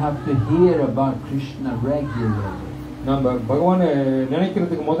 we have to hear about Krishna regularly. நம்ம பகவானை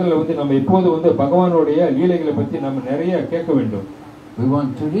நினைக்கிறதுக்கு முதல்ல வந்து நம்ம இப்போது வந்து பகவானுடைய லீலைகளை பத்தி நம்ம நிறைய கேட்க வேண்டும். We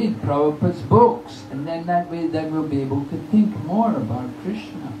want to read Prabhupada's books, and then that way then we'll be able to think more about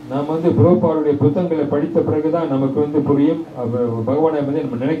Krishna. நாம் வந்து பிரபுபாதுடைய புத்தகங்களை படித்த பிறகுதான் நமக்கு வந்து புரியும் பகவானை வந்து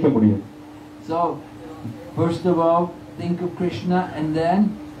நம்ம நினைக்க முடியும். So first of all, think of Krishna and then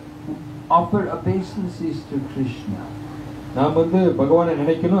offer obeisances to Krishna. நாம் வந்து பகவானை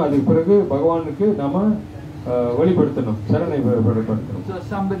நினைக்கணும், அதுக்கு பிறகு பகவானுக்கு நாம வழிபடுத்தணும், சரணை படுத்தணும். So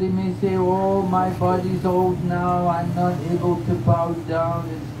somebody may say, oh, my body is old now, I'm not able to bow down,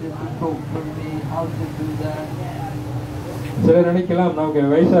 it's difficult for me, how to do that? சிலர் நினைக்கலாம், நமக்கு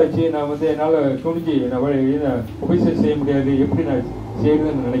வயசாச்சு, நான் வந்து என்னால் குனிஞ்சி உபசேஷம் செய்ய முடியாது, எப்படி நான்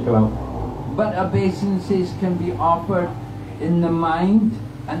செய்யறதுன்னு நினைக்கலாம். But obeisances can be offered in the mind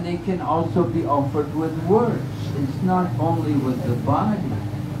and they can also be offered with words. It's not only with the body.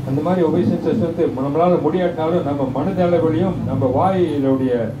 அந்த மாதிரி உபசேஷம் வந்து நம்மளால முடியாட்டினாலும் நம்ம மனதளவிலையும் நம்ம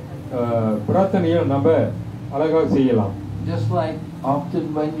வாயிலுடைய பிரார்த்தனையும் நம்ம அழகாக செய்யலாம். Just like often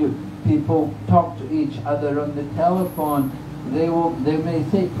when people talk to each other on the telephone, they may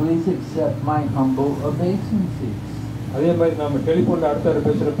say, please accept my humble obeisances. அதே மாதிரி நாம டெலிபோன்ல அடுத்த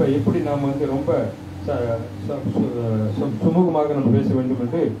பேசுறப்ப எப்படி நாம வந்து ரொம்ப சுமூகமாக நம்ம பேச வேண்டும்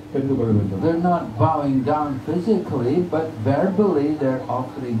என்று தெரிந்து கொள்ள வேண்டும். They're not bowing down physically, but verbally they're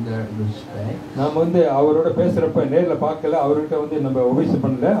offering their respect. நாம வந்து அவரோட பேசுறப்ப நேர்ல பார்க்கல, அவர்கிட்ட வந்து நம்ம உபதேசம்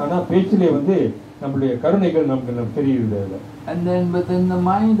பண்ணல, ஆனா பேச்சிலே வந்து நம்மளுடைய கருணைகள் நமக்கு தெரியுது. And then within the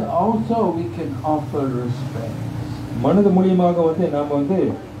mind also we can offer respect. மனது மூலமாக வந்து நாம வந்து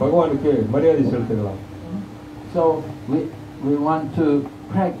பகவானுக்கு மரியாதை செலுத்தலாம். So we want to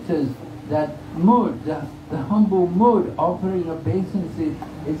practice that mood, the humble mood, offering obeisances.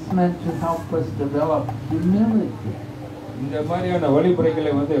 It's meant to help us develop humility. இந்த மாதிரியான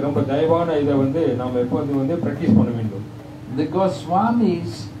வழிமுறைகளை வந்து ரொம்ப தயவான இதை வந்து நாம எப்போது வந்து பிராக்டிஸ் பண்ண வேண்டும். The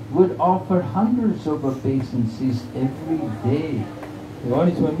Goswamis would offer hundreds of obeisances every day.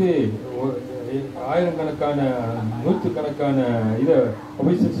 Vani's வந்து ஆயிரக்கணக்கான நூற்றுக்கணக்கான இத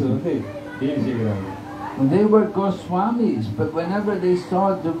obeisances வந்து டெய்லி செய்கிறாங்க. They were Goswamis, but whenever they saw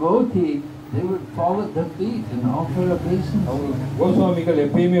a devotee, they would fall at their feet and offer obeisances. கோஸ்வாமிகள்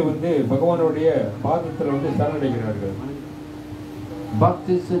எப்பயுமே வந்து பகவானுடைய பாதத்தில் வந்து சரணடைகிறார்கள்.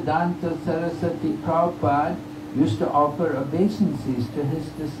 Bhakti Siddhanta Saraswati Prabhupada used to offer obeisances to his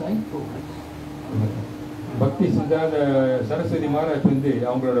disciples. பக்தி சித்தாந்த சரஸ்வதி மகாராஜ் வந்து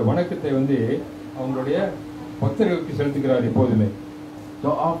அவங்களோட வணக்கத்தை வந்து அவங்களுடைய பக்தர்களுக்கு செலுத்துகிறார் எப்போதுமே.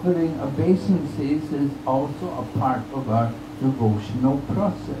 So offering obeisances is also a part of our devotional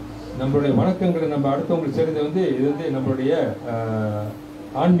process. நம்மளுடைய வணக்கங்களை நம்ம அடுத்தவங்களுக்கு செய்றது வந்து இது வந்து நம்மளுடைய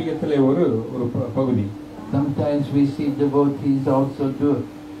ஆன்மீகத்திலே ஒரு பகுதி. Sometimes we see devotees also do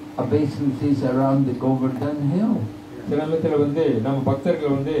obeisances around the Govardhan hill. சில நேரத்தில் வந்து நம்ம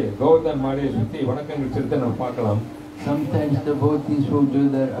பக்தர்கள் வந்து கோவர்தன் மலையை சுற்றி வணக்கங்கள் செலுத்த நம்ம பார்க்கலாம். Sometimes devotees will do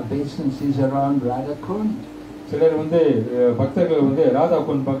their obeisances around Radhakund. சிலர் வந்து பக்தர்கள் வந்து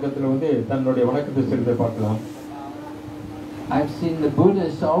ராதாகுண்ட் பக்கத்துல வந்து தன்னுடைய வணக்கத்தை செலுத்த பார்க்கலாம். I've seen the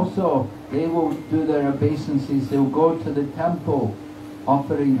Buddhists also, they will do their obeisances, they will go to the temple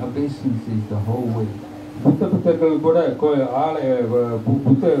offering obeisances the whole way. புத்தர்கள் கூட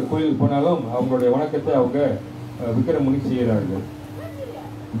புத்த கோயில் போனாலும் அவங்களுடைய வணக்கத்தை அவங்க விக்கிரமுனி செய்கிறார்கள்.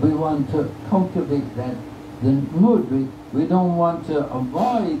 We want to cultivate that the mood. We don't want to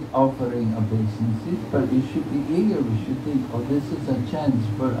avoid offering obeisances, but we should be eager. We should think, oh, this is a chance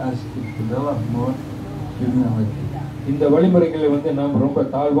for us to develop more humility. இந்த வழிமுறைகளை வந்து நாம் ரொம்ப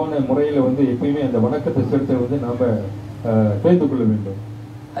தாழ்வான முறையில் வந்து எப்பயுமே அந்த வணக்கத்தை செலுத்த வந்து நாம தெரிந்து கொள்ள வேண்டும்.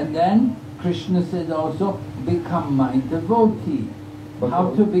 And then Krishna says also, become my devotee. How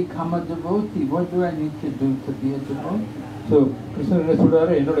to become a devotee? What do I need to do to be a devotee? So கிருஷ்ணர் என்ன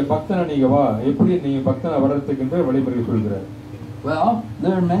சொல்றாரு, என்னுடைய பக்தனா நீங்க வா, எப்படி நீங்க பக்தனா வர்றதுக்குன்ற வழிமுறை சொல்றாரு. Well,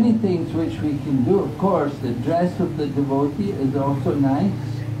 there are many things which we can do. Of course, the dress of the devotee is also nice.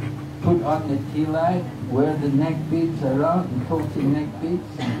 Put on the tilak, wear the neck beads around, the tulsi neck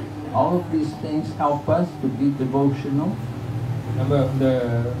beads. All of these things help us to be devotional. நம்ம இந்த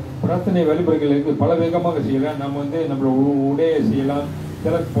பிரார்த்தனை வழிமுறைகளுக்கு பல வேகமாக செய்யலாம். நம்ம வந்து நம்மளோட உடைய செய்யலாம்,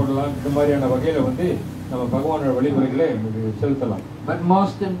 திலக் போடலாம், இந்த மாதிரியான வகையில வந்து நம்ம பகவானோட வழிமுறைகளை செலுத்தலாம். But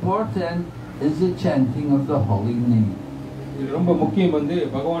most important is the chanting of the holy name. இது ரொம்ப முக்கியம் வந்து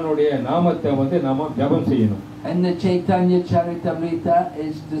பகவானுடைய நாமத்தை வந்து நாம ஜபம் செய்யணும். And the Chaitanya Charitamrita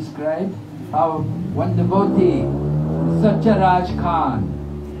is described how one devotee, Satyaraj Khan,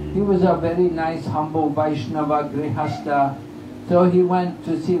 he was a very nice, humble Vaishnava Grihastha. So he went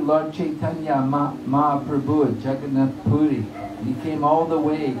to see Lord Chaitanya Mahaprabhu at Jagannath Puri. He came all the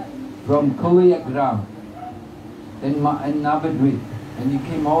way from Kuliagram in Navadvip, and he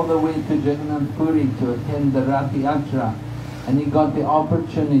came all the way to Jagannath Puri to attend the Rath Yatra, and he got the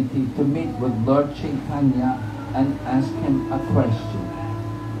opportunity to meet with Lord Chaitanya and ask him a question.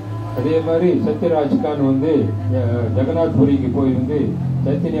 அதே மாதிரி சத்யராஜ் கான் வந்து ஜெகநாத் புரிக்கு போய் வந்து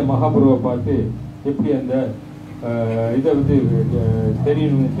சைத்தன்ய மகாபிரபுவை பார்த்து எப்படி அந்த இதை வந்து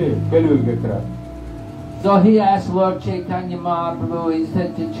தெரியணும்னு கேள்வி கேட்கிறார். So he asked Lord Chaitanya Mahaprabhu. He said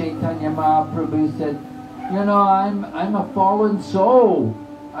to Chaitanya Mahaprabhu, he said, you know, I'm a fallen soul.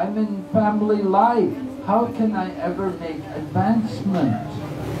 I'm in family life. How can I ever make advancement?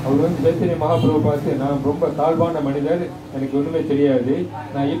 அவர் வந்து சைத்தன்ய மகாபிரபு பார்த்து, நான் ரொம்ப தாழ்வான மனிதர், எனக்கு ஒண்ணுமே தெரியாது,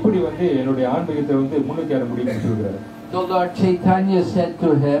 நான் எப்படி வந்து என்னுடைய ஆன்மீகத்தை வந்து முன்னுக்கு ஏற முடியும்னு சொல்றாரு. So Lord Chaitanya said to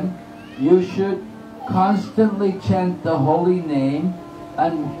him, you should constantly chant the holy name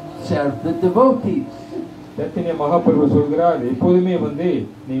and serve the devotees. Chaitanya Mahaprabhu சொல்கிறார், எப்போதுமே வந்து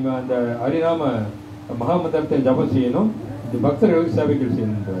நீங்க அந்த ஹரிநாம மகாமந்திரத்தை ஜபம் செய்யணும், இந்த பக்தர்களுக்கு சேவைகள்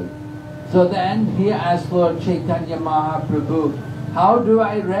செய்யணும். So then he asked Lord Chaitanya Mahaprabhu, how do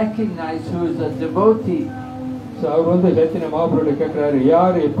I recognize who is a devotee? So அவர் வந்து சைத்தன்ய மகாபிரபு கேட்கிறாரு,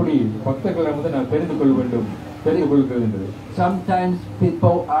 யார் எப்படி பக்தர்களை வந்து நான் தெரிந்து கொள்ள வேண்டும், தெரிந்து கொள்கிறது. Sometimes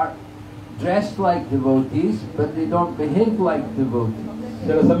people are dressed like devotees, but they don't behave like devotees.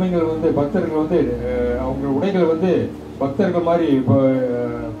 சில சமயங்கள் வந்து பக்தர்கள் வந்து அவங்க உடைகள் வந்து பக்தர்கள் மாதிரி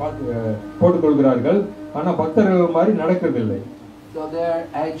போட்டுக்கொள்கிறார்கள், ஆனா பக்தர்கள் மாதிரி நடக்கிறதில்லை. So they're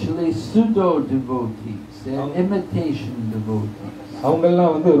actually pseudo devotees. They're imitation devotees.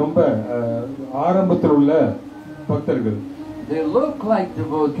 அவங்கெல்லாம் வந்து ரொம்ப ஆரம்பத்தில் உள்ள பக்தர்கள். They look like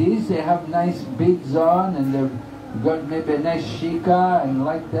devotees. They have nice beads on and they've got maybe a nice shika and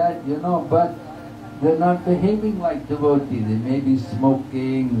like that, you know, but they're not behaving like devotees. They may be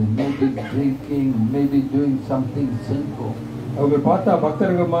smoking, they may be drinking, may be doing something sinful. அவங்க பார்த்தா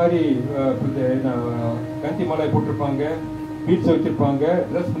பக்தர்கள் மாதிரி கந்தி மாலை போட்டிருப்பாங்க, beads வச்சிருப்பாங்க,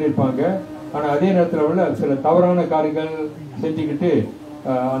 dress பண்ணிருப்பாங்க, ஆனா அதே நேரத்தில் உள்ள சில தவறான காரியங்கள் செஞ்சுக்கிட்டு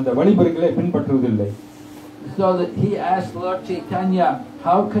அந்த வழிமுறைகளை பின்பற்றுவதில்லை. So that he asked Lord Chaitanya,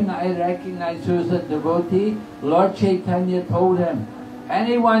 how can I recognize who is a devotee? Lord Chaitanya told him,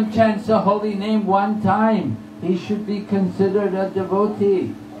 anyone chants the holy name one time, he should be considered a devotee.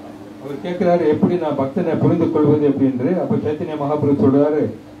 அவர் கேட்கிறாரு, எப்படி நான் பக்தனை புரிந்து கொள்வது எப்படி என்று. அப்ப சைத்தன்ய மகாபிரபு சொல்றாரு,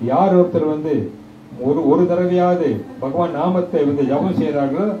 யார் ஒருத்தர் வந்து ஒரு தடவையாவது பகவான் நாமத்தை வந்து ஜபம்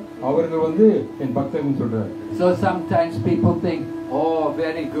செய்யறாங்களோ அவர்கள் வந்து என் பக்தன் சொல்றாரு. So sometimes people think, oh,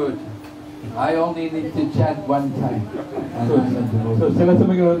 very good, I only need to chant one time. சில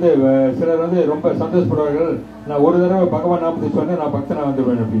சமயங்கள் வந்து சிலர் வந்து ரொம்ப சந்தோஷப்படுவார்கள், நான் ஒரு தடவை பகவான் நாமத்தை சொன்னா நான் பக்தனா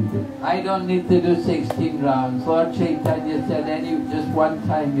வந்துடுவேன் அப்படின்ட்டு. I don't need to do 16 rounds. Lord Chaitanya said, just one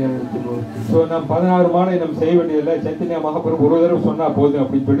time you're a devotee. So நாம் 16 மாலை நாம் செய்ய வேண்டியதில்லை, சைத்தன்ய மகாபிரபு ஒரு தடவை சொன்னா போதும்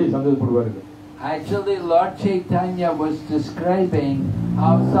அப்படின்னு சொல்லி சந்தோஷப்படுவார்கள். Actually, Lord Chaitanya was describing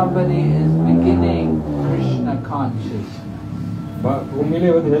how somebody is beginning Krishna consciousness. உண்மையிலே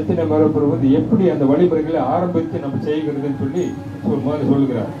வந்து சைத்தன்ய மகாபிரபு வந்து எப்படி அந்த வழிமுறைகளை ஆரம்பித்து நம்ம செய்கிறதுன்னு சொல்லி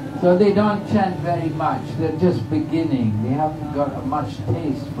சொல்லுகிறார். So they don't chant very much. They're just beginning. They haven't got much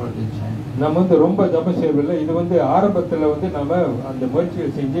taste for the chant. நம்ம வந்து ரொம்ப ஜபம் செய்யவில்லை, இது வந்து ஆரம்பத்துல வந்து நம்ம அந்த முயற்சியை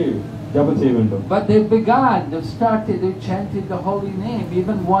செஞ்சு ஜபம் செய்ய வேண்டும். But they've begun. They've started. They've chanted the holy name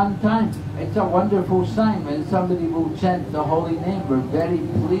even one time. It's a wonderful sign when somebody will chant the holy name. We're very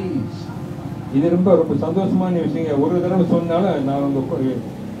pleased. இது ரொம்ப ரொம்ப சந்தோஷமான விஷயம். ஒரு தடவை சொன்னாலும் நான்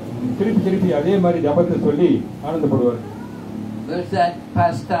திருப்பி அதே மாதிரி ஜபத்தை சொல்லி ஆனந்தப்படுவார். There's that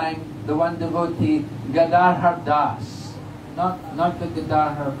pastime, the one devotee, Gadadhar Das. Not the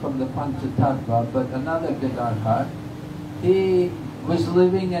Gadadhar from the Panchatattva, but another Gadadhar. He was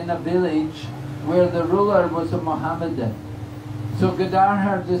living in a village where the ruler was a Mohammedan. So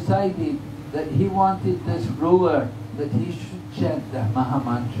Gadadhar decided that he wanted this ruler, that he should chant the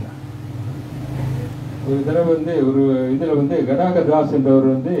Mahamantra. ஒரு தடவை வந்து ஒரு இதுல வந்து கடாக தாஸ் என்றவர்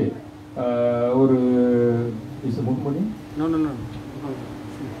வந்து ஒரு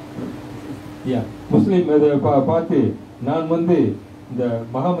முஸ்லீம் இதை பார்த்து நான் வந்து இந்த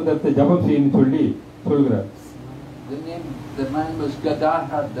மகாமந்திரத்தை ஜபம் செய்யணும்னு சொல்லி சொல்கிறார். the man was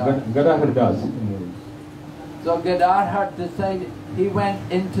Gadadhar Das. Gadadhar Das. So Gadadhar decided, he went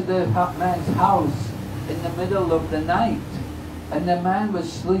into the man's house in the middle of the night, and the man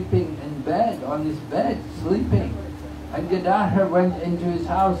was sleeping in bed, on his bed, sleeping. And Gadadhar went into his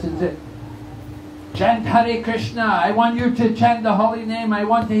house and said, "Chant Hare Krishna. I want you to chant the holy name. I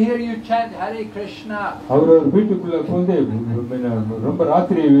want to hear you chant Hare Krishna." அவர் வீட்டுக்குள்ள வந்து ரொம்ப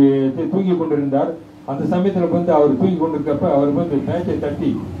ராத்திரி தூங்கி கொண்டிருந்தார். அந்த சமயத்துல வந்து அவர் தூங்கி கொண்டிருக்கப்ப அவர் வந்து மேச்சை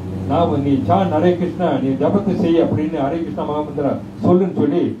தட்டி, நாம நீ சான் ஹரே கிருஷ்ணா, நீ ஜபத்தை செய் அப்படின்னு ஹரே கிருஷ்ணா மகாமந்திரா சொல்லுன்னு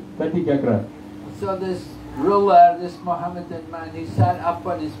சொல்லி தட்டி கேட்கிறார். So this ruler, this Mohammedan man, he sat up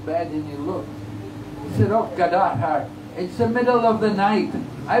on his bed and he looked. He said, "Oh Gadadhar, it's the middle of the night.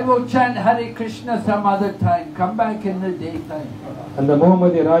 I will chant Hare Krishna some other time. Come back in the daytime." அந்த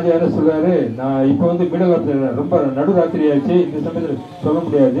முகமதிய ராஜா என்ன சொல்றாரு, நான் இப்ப வந்து middle of ரொம்ப நடுராத்திரி ஆச்சு, இந்த சமயத்துல சொல்ல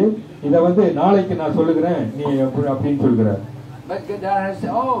முடியாது, இத வந்து நாளைக்கு நான் சொல்லுகிறேன் நீ அப்படின்னு சொல்கிறார். But Gadadhar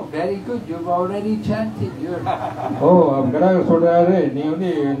said, "Oh, very good. You've already chanted. Gadadhar சொல்றாரு, நீ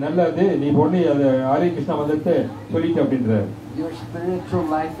வந்து நல்லது, நீ பொண்ணு அத ஹரே கிருஷ்ணா மந்திரத்தை சொல்லிட்ட அப்படின்றார். Your spiritual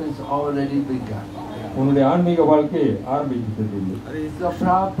life has already begun. உன்னுடைய ஆன்மீக வாழ்க்கை ஆரம்பிச்சிட்டது. So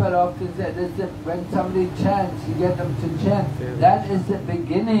Prabhupada often said that when somebody chants, you get them to chant. That is the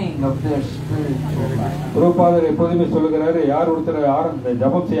beginning of their spiritual life. பிரபுபாதர் எப்போதுமே சொல்லுகிறாரு, யார் ஒருத்தர்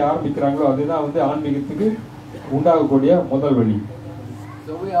ஜபம் செய்ய ஆரம்பிக்கிறாங்களோ அதுதான் வந்து ஆன்மீகத்துக்கு உண்டாகக்கூடிய முதல் வழி.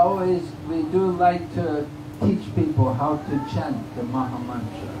 So we do like to teach people how to chant the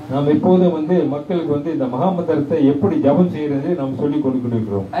Mahamantra. நாம் எப்போதும் வந்து மக்களுக்கு வந்து இந்த மகாமந்திரத்தை எப்படி ஜபம் செய்யறது நாம் சொல்லி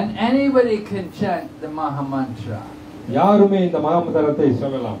கொடுக்கிறோம். And anybody can chant the Mahamantra. யாருமே இந்த மகாமந்திரத்தை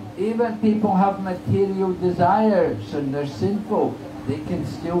சொல்லலாம். Even people have material desires and they're sinful, they can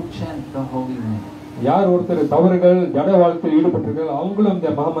still chant the holy name. யார் ஒருத்தர் தவறுகள் ஜட வாழ்க்கையில் ஈடுபட்டிருக்காங்க அவங்களும்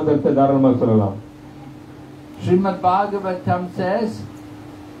இந்த மகாமந்திரத்தை தாராளமாக சொல்லலாம். Srimad Bhagavatam says,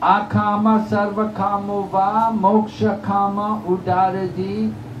 "Akama sarva kamo va moksha kama udaradi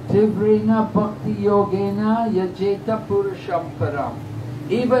tivrina bhakti yogena yajeta purusham param."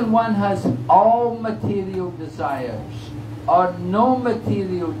 Even one has all material desires or no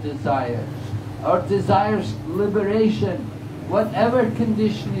material desires or desires liberation, whatever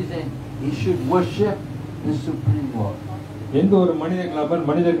condition he's in, he should worship the Supreme Lord. எந்த ஒரு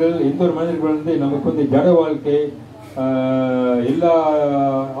மனிதர்கள் வந்து நமக்கு வந்து ஜட வாழ்க்கை எல்லா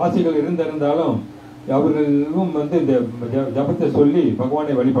ஆசைகள் இருந்தாலும் அவர்களும் வந்து இந்த ஜபத்தை சொல்லி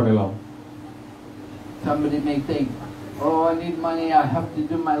பகவானை வழிபடலாம். Somebody may think, "Oh, I need money, I have to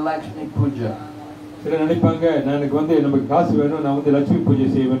do my Lakshmi Puja." சில நினைப்பாங்க, எனக்கு வந்து நமக்கு காசு வேணும், நான் வந்து லட்சுமி பூஜை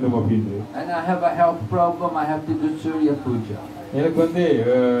செய்ய வேண்டும் அப்படின்னு. And I have a health problem, I have to do Surya Puja. எனக்கு வந்து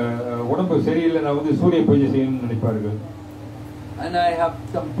உடம்பு சரியில்லை, நான் வந்து சூரிய பூஜை செய்யணும்னு நினைப்பார்கள். And I have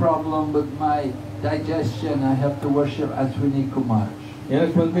some problem with my digestion, I have to worship Ashwini Kumar.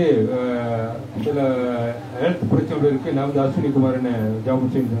 எனக்கு வந்து சில ஹெல்த் பிரச்சனை இருக்கு, நான் வந்து அஸ்வினி குமார்னு ஜாப்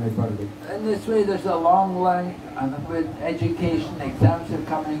செய்யணும்னு நினைப்பார்கள். And this way there's a long line, and with education, exams are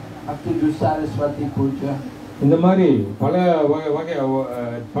coming, I have to do Saraswati Puja. இந்த மாதிரி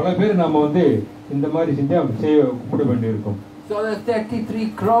பல பேர் நாம வந்து இந்த மாதிரி செஞ்சா கும்பிட வேண்டியிருக்கும். So there's 33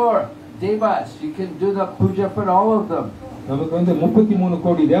 crore devas, you can do the puja for all of them. நமக்கு வந்து 33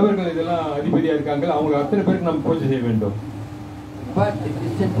 கோடி தேவர்கள் இதெல்லாம் அதிபதியா இருக்காங்க, அவங்க அத்தனை பேருக்கு நம்ம பூஜை செய்ய வேண்டும். But if you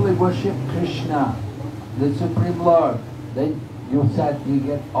simply worship Krishna, the Supreme Lord, then you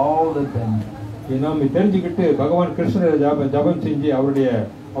get all the benefits. நாம் தெரிஞ்சுக்கிட்டு பகவான் கிருஷ்ணரை ஜபம் செஞ்சு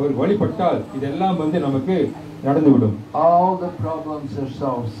அவர் வழிபட்டால் இதெல்லாம் வந்து நமக்கு நடந்துவிடும். All the problems are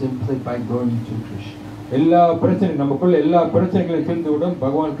solved simply by going to Krishna. நமக்குள்ள எல்லா பிரச்சனைகளையும் தீர்ந்துவிடும்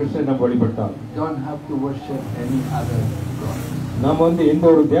பகவான் கிருஷ்ணரை நம்ம வழிபட்டால். Don't have to worship any other god. நாம வந்து எந்த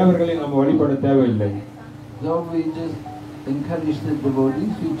ஒரு தேவர்களையும் நம்ம வழிபட தேவையில்லை. So we just encourage the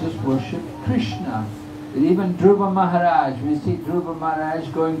devotees, we just worship Krishna. Even Dhruva Maharaj, we see Dhruva Maharaj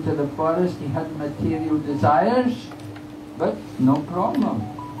going to the forest, he had material desires, but no problem.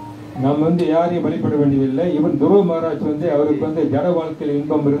 நாம் வந்து யாரையும் வழிபட வேண்டியதில்லை. இவன் துருவ மகாராஜ் வந்து அவருக்கு வந்து ஜட வாழ்க்கையில்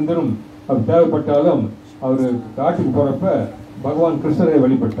இன்பம் இருந்தும் அவர் தேவைப்பட்டாலும் அவர் காட்டுக்கு போறப்ப பகவான் கிருஷ்ணரை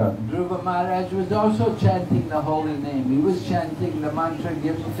வழிபட்டார். Dhruva Maharaj was also chanting the holy name. He was chanting the mantra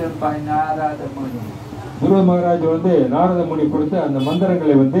given to him by Narada Muni. துருவ மகாராஜ் வந்து நாரத முனி கொடுத்த அந்த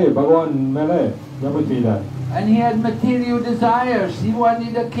மந்திரங்களை வந்து பகவான் மேல ஜபம் செய்தார். And he had material desires. He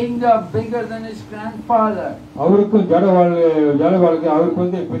wanted a kingdom bigger than his grandfather. அவருக்கும் ஜட வாழ்க்கை, அவருக்கு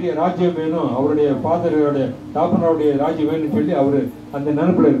வந்து பெரிய ராஜ்யம் வேணும், அவருடைய ஃபாதரோட தாப்பனோட ராஜ்யம் வேணும்னு சொல்லி அவர் அந்த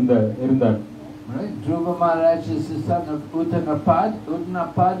நினைப்புல இருந்தார். Right? Dhruva Maharaj is the son of Uttanapad.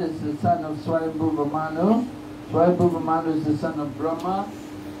 Uttanapad is the son of Swayambhuva Manu. Swayambhuva Manu is the son of Brahma.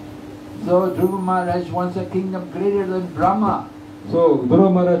 So Dhruva Maharaj wants a kingdom greater than Brahma. So Dhruva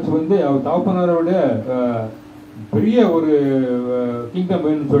Maharaj வந்து அவர் தாப்பனாரோட பெரிய ஒரு kingdom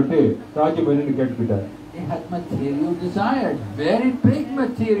வேணும்னு சொல்லிட்டு ராஜ்யம் வேணும்னு கேட்டுக்கிட்டார். He had material desires, very big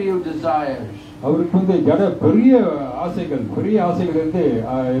material desires. அவருக்கு வந்து ஜட பெரிய ஆசைகள்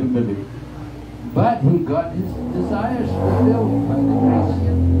இருந்தது. But he got his desires fulfilled by the grace.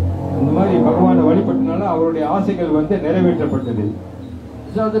 இந்த மாதிரி பகவானை வழிபட்டனால அவருடைய ஆசைகள் வந்து நிறைவேற்றப்பட்டது.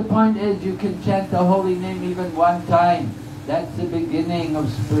 So the point is, you can chant the holy name even one time. That's the beginning of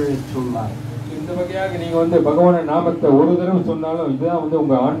spiritual life. இந்த வகையாக நீங்க வந்து பகவான் நாமத்தை ஒரு தடவை சொன்னாலும் இதுதான் வந்து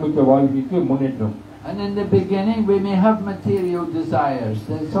உங்க ஆன்மீக வாழ்க்கைக்கு முன்னேற்றம். And in the beginning we may have material desires.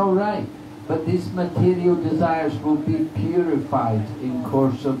 That's all right. But these material desires will be purified in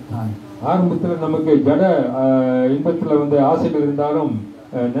course of time. ஆரம்பத்துல நமக்கு ஜட இன்பத்துல வந்து ஆசைகள் இருந்தாலும்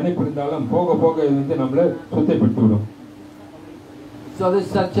நினைப்பு இருந்தாலும் போக போக இது வந்து நம்மள சுத்தப்படுத்தி விடும். So this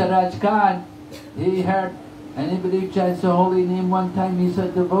Satyaraj Khan, he heard anybody who chants the holy name one time, he's a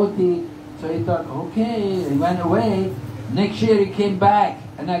devotee. So he thought, okay, he went away. Next year he came back,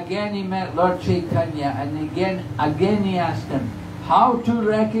 and again he met Lord Chaitanya, and again he asked him how to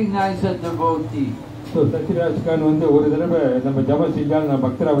recognize a devotee. So Satyaraj Khan வந்து ஒரு தடவை நம்ம ஜபம் செஞ்சால் நான்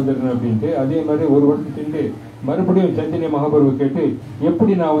பக்தரா வந்துடுறேன் அப்படின்ட்டு அதே மாதிரி ஒரு வருஷம் சென்று மறுபடியும் சைத்தன்ய மகாபிரபு கேட்டு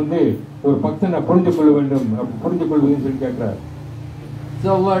எப்படி நான் வந்து ஒரு பக்தனை புரிந்து கொள்ள வேண்டும் புரிந்து கொள்வதுன்னு சொல்லி கேட்கிறார்.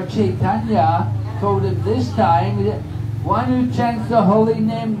 So Lord Chaitanya told him this time that one who chants the holy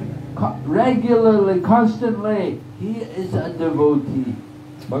name regularly, constantly, he is a devotee.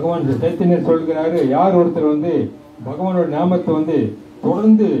 பகவான் சைத்தன்யர் சொல்கிறாரு, யார் ஒருத்தர் வந்து பகவானோட நாமத்தை வந்து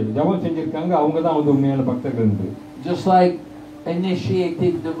தொடர்ந்து ஜபம் செஞ்சிருக்காங்க அவங்க தான் வந்து உண்மையான பக்தர்கள். Just like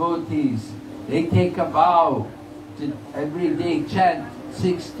initiated devotees, they take a vow to every day chant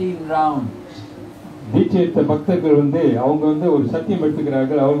 16 rounds. தீட்சைத்த பக்தர்கள் வந்து அவங்க வந்து ஒரு சத்தியம்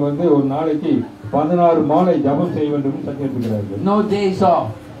எடுத்துக்கிறார்கள், அவங்க வந்து ஒரு நாளைக்கு 16 மாலை ஜபம் செய்ய வேண்டும் சத்தியம் எடுத்துக்கிறார்கள். No days off,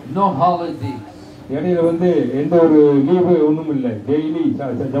 no holidays. இடையில வந்து எந்த ஒரு லீவு ஒண்ணும் இல்லை, டெய்லி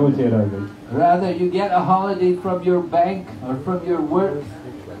ஜபம் செய்யறார்கள். Rather you get a holiday from your bank or from your work,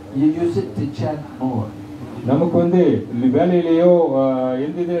 you use it to chant more. நமக்கு வந்து வேலையிலேயோ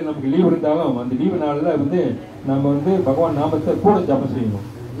எந்த இதுல நமக்கு லீவு இருந்தாலும் அந்த லீவு நாள்ல வந்து நம்ம வந்து பகவான் நாமத்தை கூட ஜபம் செய்யணும்.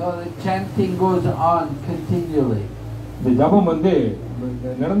 So the chanting goes on continually. இந்த ஜபம் வந்து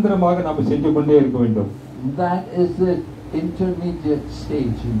நிரந்தரமாக நாம செஞ்சு கொண்டே இருக்க வேண்டும். That is the intermediate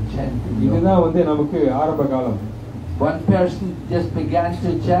stage in chanting. இதுதான் வந்து நமக்கு ஆரம்ப காலம். One person just began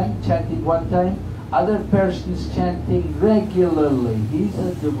to chant, chanting one time. Other persons chanting regularly. He's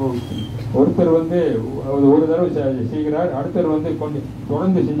a devotee. ஒருத்தர் வந்து ஒரு தடவை செய்கிறார், அடுத்தர் வந்து கொஞ்சம்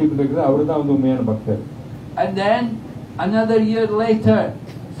தொடர்ந்து செஞ்சுக்கிட்டு இருக்கிறார், அவர்தான் வந்து உண்மையான பக்தர். And then another year later,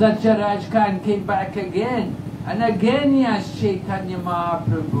 Satyaraj Khan came back again, and again he asked Chaitanya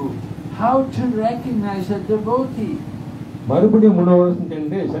Mahaprabhu how to recognize a devotee. மறுபடியும் 3 வருஷம்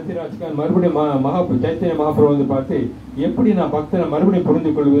சென்று சத்யராஜ் கான் மறுபடியும் சைத்தன்ய மகாபிரபு வந்து பார்த்து எப்படி நான் பக்தனை மறுபடியும்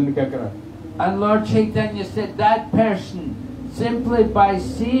புரிந்து கொள்வதுன்னு கேட்கிறார். And Lord Chaitanya said that person simply by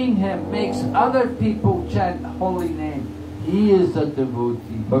seeing him makes other people chant holy name. He is a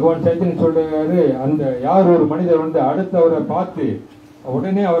devotee. பகவான் சைத்தன்ய சொல்றாரு, அந்த யார் ஒரு மனிதர் வந்து அடுத்தவரை பார்த்து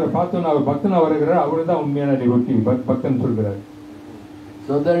உடனே அவரை பார்த்தோன்னா அவர் பக்தனா வருகிறார், அவர்தான் உண்மையான டிவோட்டி பக்தன் சொல்கிறார்.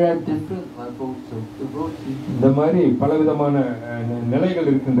 So there are different levels of devotee. இந்த மாதிரி பலவிதமான நிலைகள்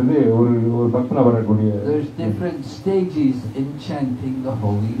இருக்கின்றது ஒரு பக்தனா வரக்கூடிய. There's different stages in chanting the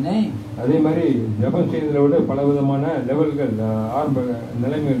holy name. அதே மாதிரி ஜபம் செய்வதை விட பலவிதமான லெவல்கள் ஆரம்ப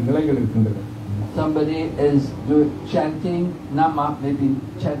நிலைகள் இருக்கின்றன. Somebody is chanting nama, maybe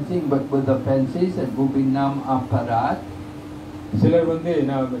chanting but with the fancies, it will be nam aparat. சிலர் வந்து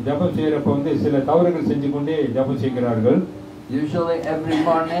ஜபம் செய்யறப்ப வந்து சில தவறுகள் செஞ்சு கொண்டே ஜபம் செய்கிறார்கள். Usually every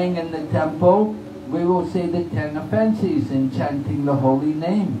morning in the temple we will say the 10 offenses in chanting the holy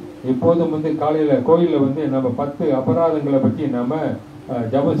name. எப்போதும் வந்து காலையில கோயில்ல வந்து நம்ம 10 அபராதங்களை பத்தி நாம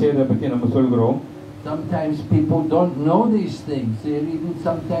ஜபம் செய்யறத பத்தி நம்ம சொல்கிறோம். Sometimes people don't know these things. Even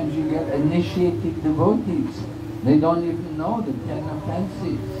sometimes you get initiated devotees. They don't even know the 10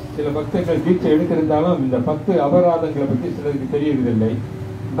 offenses. சில பக்தர்கள் தீட்சை எடுத்திருந்தாலும் இந்த 10 அபராதங்களை பத்தி சிலருக்கு தெரியறதில்லை.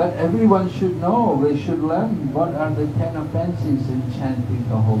 But everyone should know. They should learn what are the 10 offenses in chanting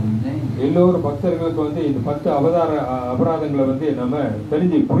the holy name. எல்லோரும் பக்தர்களுக்கு வந்து இந்த 10 அபராதங்களை வந்து நம்ம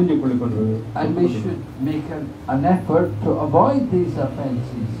புரிஞ்சு கொள்ளுகிறது. And we should make an effort to avoid these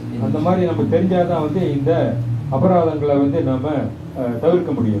offenses. அந்த மாதிரி நம்ம தெரிஞ்சாதான் வந்து இந்த அபராதங்களை வந்து நாம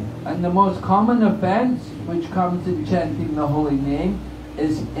தவிர்க்க முடியும். And the most common offense which comes in chanting the holy name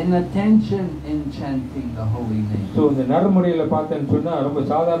is inattention in chanting the holy name. So இந்த நடைமுறையில பார்த்தேன்னு சொன்னா ரொம்ப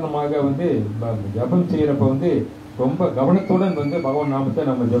சாதாரணமாக வந்து ஜபம் செய்யறப்ப வந்து ரொம்ப கவனத்துடன் வந்து பகவான் நாமத்தை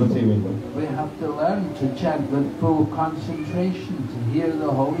நம்ம ஜபம் செய்ய வேண்டும். We have to learn to chant with full concentration to hear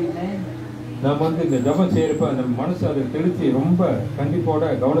the holy name. நாம வந்து இந்த ஜபம் செய்யறப்ப நம்ம மனசு அதை தெளிச்சு ரொம்ப கண்டிப்போட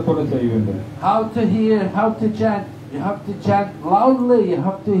கவனத்தோட செய்ய வேண்டும். How to hear, how to chant? You have to chant loudly. You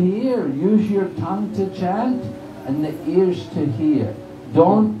have to hear. Use your tongue to chant and the ears to hear.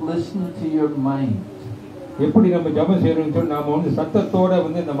 Don't listen to your mind. எப்படி நம்ம ஜபம் செய்யறோம்னு சொல்லி நாம வந்து சத்தத்தோட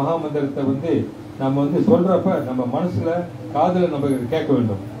வந்து இந்த மகா மந்திரத்தை வந்து நாம வந்து சொல்றப்ப நம்ம மனசுல காதுல நம்ம கேட்க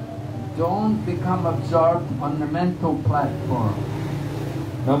வேண்டும். Don't become absorbed on the mental platform.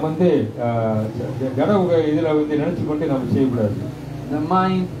 நாம வந்து ஜட இதுல வந்து நினைச்சு கொண்டு நாம செய்யக்கூடாது. The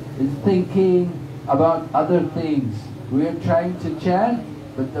mind is thinking about other things. We are trying to chant,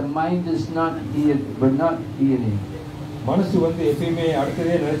 but the mind is not here. We're not hearing. மனசு வந்து எப்பயுமே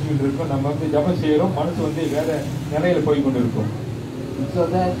அடுத்ததே நினைச்சுட்டு இருக்கும். நம்ம வந்து ஜபம் செய்யறோம், மனசு வந்து வேற நிறைய போய் கொண்டு இருக்கும். So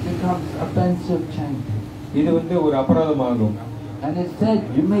that becomes offensive chanting. இது வந்து ஒரு அபராதமாகும். And it said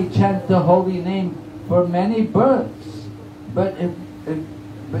you may chant the holy name for many births, but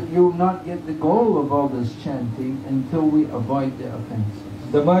you will not get the goal of all this chanting until we avoid the offenses.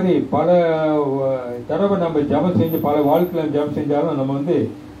 இந்த மாதிரி பல தடவை நம்ம ஜபம் செஞ்சு பல வாழ்க்கையில ஜபம் செஞ்சாலும் நம்ம வந்து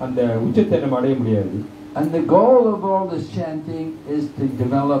அந்த உச்சத்தை நம்ம அடைய முடியாது. And the goal of all this chanting is to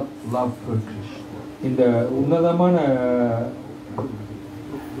develop love for Krishna. இந்த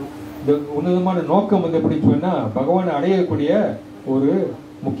உன்னதமான நோக்கம் வந்து எப்படி சொன்னா பகவானை அடையக்கூடிய ஒரு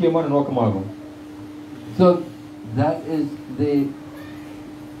முக்கியமான நோக்கமாகும். So that is the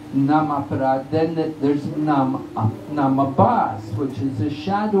Namahatta. Then there's Namabas, which is the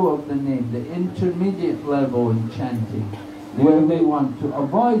shadow of the name, the intermediate level in chanting, where we want to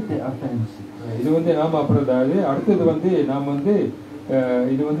avoid the offenses. இது வந்து Namahatta. அடுத்தது வந்து நாம வந்து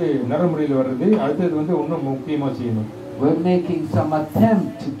இது வந்து நடைமுறையில் வர்றது. அடுத்தது வந்து இன்னும் முக்கியமா செய்யணும். We're making some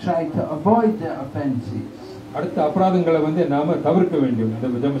attempt to try to avoid the offenses. அடுத்த அபராதங்களை வந்து நாம தவிர்க்க வேண்டும்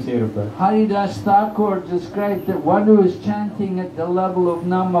இந்த ஜபம் செய்யறப்ப. Haridas Thakur described that one who is chanting at the level of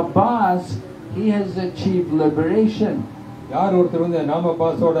Namabas, he has achieved liberation. யார் ஒருத்தர் வந்து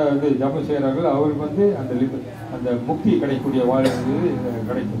நாமபாஸோட வந்து ஜபம் செய்யறாங்களோ அவருக்கு வந்து அந்த முக்தி கிடைக்கக்கூடிய வாழ்க்கை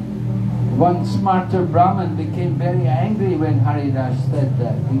கிடைக்கும். One smarter Brahmin became very angry when Haridas said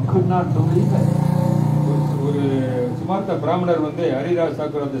that. He could not believe it. ஒரு சுமார்த்த பிராமணர் வந்து ஹரிதாஸ்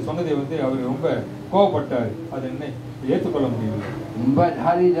தாக்கூர் அந்த சொன்னதை வந்து அவர் ரொம்ப கோபப்பட்டார். அதை என்ன ஏற்றுக்கொள்ள முடியல. But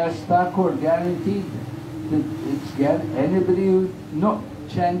Haridas Thakur guaranteed that anybody who not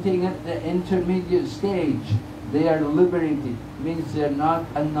chanting at the intermediate stage, they are liberated. Means they're not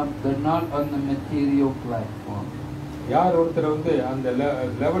on the material platform. யார் ஒருத்தர் வந்து அந்த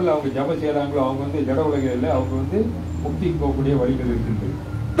லெவல்ல அவங்க ஜபம் செய்யறாங்களோ அவங்க வந்து ஜட உலகில் இல்லை, அவங்க வந்து முக்திக்கு போகக்கூடிய வழிகள் இருக்கின்றது.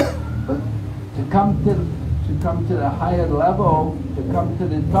 But to come to the higher level, to come to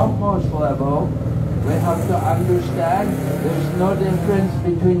the topmost level, we have to understand there's no difference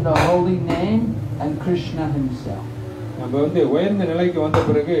between the holy name and Krishna himself. நம்ம வந்து உயர்ந்த நிலைக்கு வந்த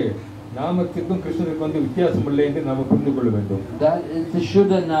பிறகு நாமத்துக்கும் கிருஷ்ணனுக்கும் வந்து வித்தியாசம் இல்லை என்று நாம புரிந்து கொள்ள வேண்டும். That is the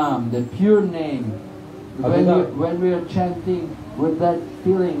Shuddha Nam, the pure name. When we are chanting with that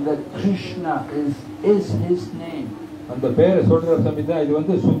feeling that Krishna is his name. அந்த பேரை சொல்ற சமயத்துல இது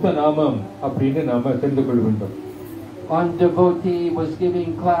வந்து சுத்த நாமம் அப்படின்னு நாம தெரிந்து கொள்ள வேண்டும். One devotee was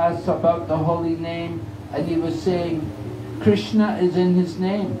giving class about the holy name and he was saying Krishna is in his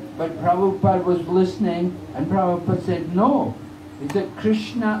name, but Prabhupada was listening and Prabhupada said no, he said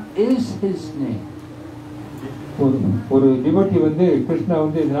Krishna is his name. ஒரு devotee வந்து கிருஷ்ணா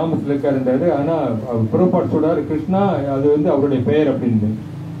வந்து நாமத்துல இருக்காருன்றாரு, ஆனா பிரபுபாத் சொல்றாரு கிருஷ்ணா அது வந்து அவருடைய பெயர் அப்படின்னு.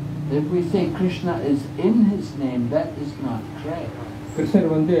 If we say Krishna is in his name, that is not correct. கிருஷ்ணர்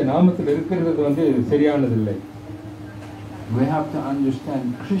வந்து நாமத்தில் இருக்கிறது வந்து சரியானது இல்லை. We have to understand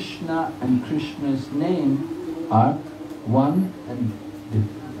Krishna and Krishna's name are one and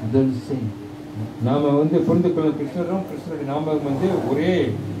they're the same. நாம வந்து புரிந்து கொள்ள கிருஷ்ணரும் கிருஷ்ணருடைய நாமம் வந்து ஒரே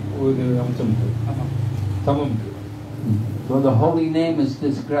ஒரு அம்சம் சமம். So the holy name is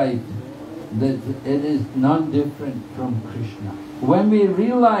described that it is non-different from Krishna. When we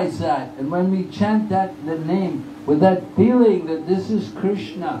realize that and when we chant the name with that feeling that this is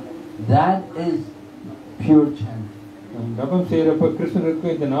Krishna, that is pure chanting. ஜபம் செய்யறப்ப கிருஷ்ணருக்கு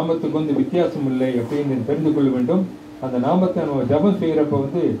இந்த நாமத்துக்கு வந்து வித்தியாசம் இல்லை அப்படின்னு தெரிந்து கொள்ள வேண்டும். அந்த நாமத்தை நம்ம ஜபம் செய்யறப்ப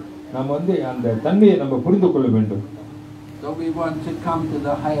வந்து நம்ம வந்து அந்த தன்மையை நம்ம புரிந்து கொள்ள வேண்டும். So we want to come to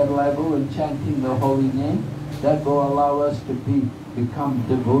the higher level in chanting the holy name. That will allow us to become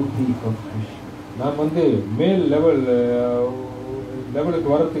devotee of Krishna. நாம் வந்து மேல் லெவல் லெவலுக்கு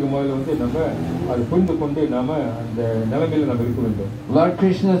வரதுக்கு முதல்ல வந்து நம்ம அதை புரிந்து கொண்டு நாம அந்த நிலைமையில நம்ம இருக்க வேண்டும். Lord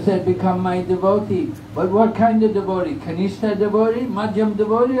Krishna said, become my devotee. But what kind of devotee? Kanishta devotee, Madhyam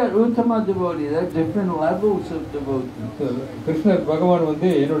devotee, or Uttama devotee? There are different levels of devotee. கிருஷ்ணர் பகவான் வந்து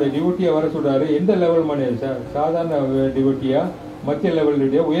என்னோட டிவோட்டியா வர சொல்றாரு. எந்த லெவல் மன சாதாரண டிவோட்டியா, மத்திய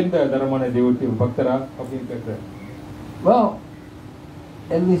லெவலுடைய உயர்ந்த தரமான டிவோட்டி பக்தரா அப்படின்னு கேட்கிறார். Well,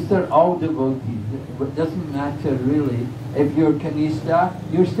 at least they're all devotees. It doesn't matter really. If you're Kanishta,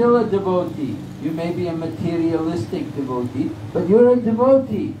 you're still a devotee. You may be a materialistic devotee, but you're a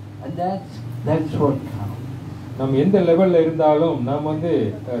devotee, and that's what counts. நாம் எந்த லெவல்ல இருந்தாலும் நாம் வந்து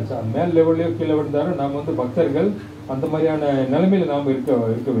மேல் லெவல்லையோ கீழே இருந்தாலும் நாம் வந்து பக்தர்கள் அந்த மாதிரியான நிலைமையில நாம்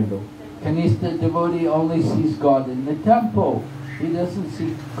இருக்க வேண்டும். Kanishta devotee only sees God in the temple. He doesn't see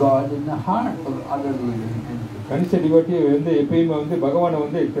God in the heart of other living entities. Kanishta devotee வந்து எப்பயுமே வந்து பகவானை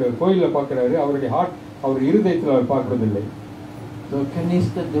வந்து கோயில்ல பார்க்கறாரு. அவருடைய ஹார்ட், அவர் இருதயத்தில் அவர் பார்க்கறதில்லை. So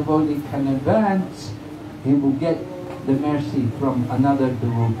Kanishta devotee can advance. He will get the mercy from another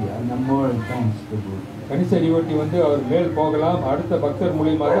devotee, and a more advanced devotee. Kanishta devotee வந்து அவர் மேல் போகலாம். அடுத்த பக்தர்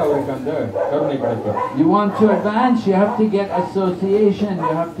மூலமாக அவருக்கு அந்த கருணை கிடைக்கும். You want to advance, you have to get association.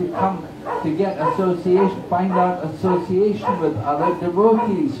 You have to come to get association, find out association with other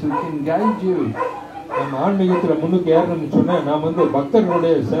devotees who can guide you. நம்ம ஆன்மீகத்துல முன்னுக்கு ஏறணும்னு சொன்னா நாம் வந்து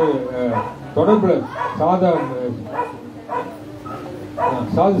பக்தர்களுடைய தொடர்புல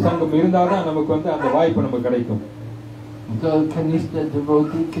சாது சங்கம் இருந்தாதான் நமக்கு வந்து அந்த வாய்ப்பு நமக்கு கிடைக்கும். So Kanishta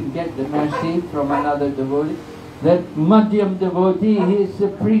devotee can get the mercy from another devotee. That Madhyam devotee, he is the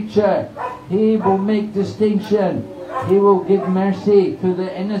preacher. He will make distinction. He will give mercy to the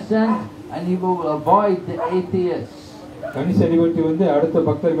innocent and he will avoid the atheists. Kanishta devotee வந்து அடுத்த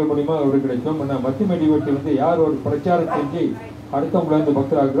பக்தர்கள் மூலமா அவருக்கு கிடைக்கும். ஆனால் மத்தியம devotee வந்து யார் ஒரு பிரச்சாரம் செஞ்சு அடுத்தவங்களை வந்து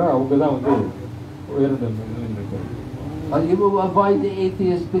பக்தராகிறா அவங்க தான் வந்து உயர்ந்த நிலையில். But he will avoid the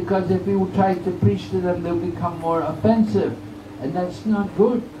atheists because if he will try to preach to them, they'll become more offensive, and that's not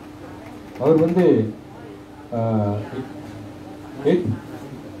good. அவர் வந்து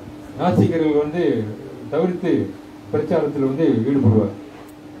நாஸ்திகர்கள் வந்து தவிர்த்து பிரச்சாரத்தில் வந்து ஈடுபடுவார்.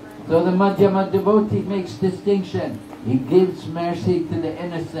 So the Madhyama devotee makes distinction. He gives mercy to the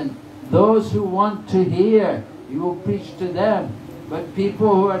innocent. Those who want to hear, he will preach to them. But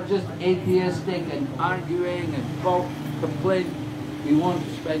people who are just atheistic and arguing and complain, he won't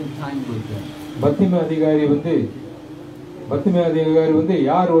spend time with them. பக்திம அதிகாரி வந்து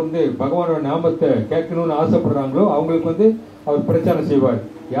யார் வந்து பகவானோட நாமத்தை கேட்கணும்னு ஆசைப்படுறாங்களோ அவங்களுக்கு வந்து அவர் பிரச்சாரம் செய்வார்.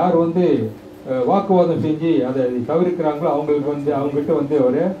 யார் வந்து வாக்குவாதம் செஞ்சு அதை தவிர்க்கிறாங்களோ அவங்களுக்கு வந்து அவங்ககிட்ட வந்து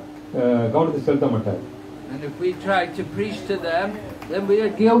அவரு கவனத்தை செலுத்த மாட்டார். And if we try to preach to them, then we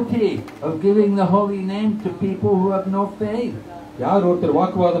are guilty of giving the holy name to people who have no faith. யார் ஒருத்தர்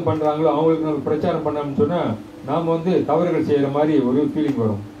வாக்குவாதம் பண்றாங்களோ அவங்களுக்கு நம்ம பிரச்சாரம் பண்ணோம்னு சொன்னா நாம வந்து தவறுகள் செய்யற மாதிரி ஒரு ஃபீலிங்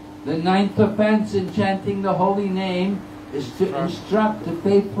வரும். The ninth offense in chanting the holy name is to instruct the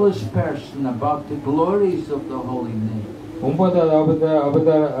faithless person about the glories of the holy name. ஒன்பதாவது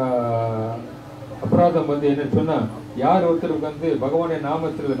அபராதம் வந்து என்ன சொன்னா யார் ஒருத்தருக்கு வந்து பகவானுடைய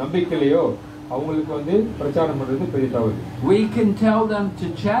நாமத்துல நம்பிக்கை இல்லையோ அவங்களுக்கு வந்து பிரச்சாரம் பண்றது பெரிய தவறு. We can tell them to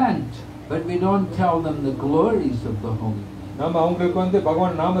chant, but we don't tell them the glories of the holy name. நாம அவங்களுக்கு வந்து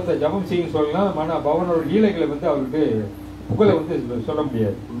பகவான் நாமத்தை ஜபம் செய்ய சொல்லலாம். ஆனா பகவானோட லீலைகளை வந்து அவருக்கு புகழை வந்து சொல்ல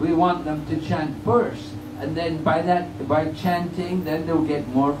முடியாது. We want them to chant first, and then by chanting, then they'll get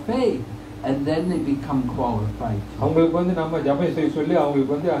more faith, and then they become qualified. அவங்களுக்கு வந்து நம்ம ஜபம் செய்ய சொல்லி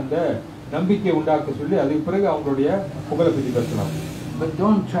அவங்களுக்கு வந்து அந்த நம்பிக்கை உண்டாக்க சொல்லி அதுக்கு பிறகு அவங்களுடைய புகழை பற்றி பேசலாம். But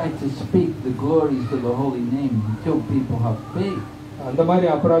don't try to speak the glories of the holy name until people have faith. அந்த மாதிரி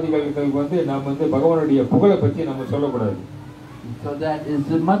அபராதிகளுக்கு வந்து நாம வந்து பகவானுடைய புகழை பற்றி நம்ம சொல்லக்கூடாது. So that is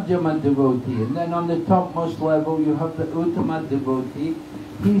the Madhyama devotee, and then on the topmost level you have the Uttama devotee.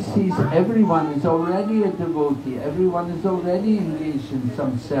 He sees everyone is already a devotee. Everyone is already engaged in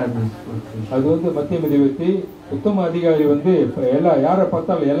some service for Krishna. அது வந்து மத்தியம devotee. உத்தம அதிகாரி வந்து யாரை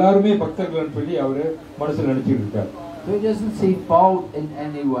பார்த்தாலும் எல்லாருமே பக்தர்கள்னு சொல்லி அவரு மனசுல நினைச்சிட்டு இருக்கார். So he doesn't see fault in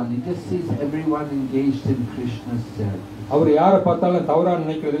anyone. He just sees everyone engaged in Krishna's service. அவர் யாரை பார்த்தாலும் தவறா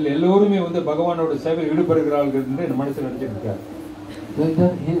நினைக்கிறது இல்லை. எல்லோருமே வந்து பகவானோட சேவையில் ஈடுபடுகிறார்கள் என்று மனசுல நினைச்சிட்டு இருக்கார். So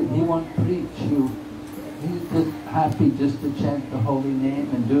he won't preach you. He's just happy just to chant the holy name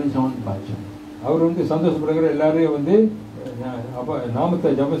and do his own bhajan. அவர் வந்து சந்தோஷப்படுகிற எல்லாரையும் வந்து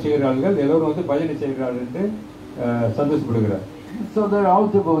நாமத்தை ஜபம் செய்கிறார்கள், எல்லோரும் வந்து பஜனை செய்கிறார்கள் என்று சந்தோஷப்படுகிறார். So they're all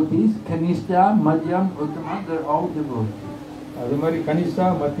devotees. Kanishta, Madhyam, Uttama, they're all devotees. அது மாதிரி கனிஷ்டா,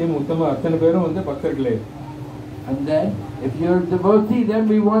 மத்தியம், உத்தம அத்தனை பேரும் வந்து பக்தர்களே. And then if you're a devotee, then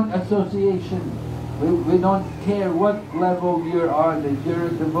we want association. We don't care what level you're on. If you're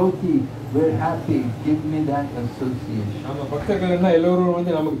a devotee, we're happy. Give me that association. நம்ம பக்தர்கள் என்ன எல்லோரும்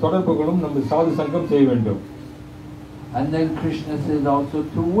வந்து நமக்கு தொடர்பு கொள்ளும் நம்ம சாது சங்கம் செய்ய வேண்டும். And then Krishna says also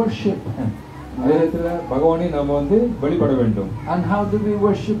to worship him. அதேத்துல பகவானை நாம வந்து வழிபட வேண்டும். And how do we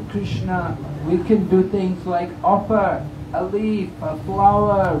worship Krishna? We can do things like offer a leaf, a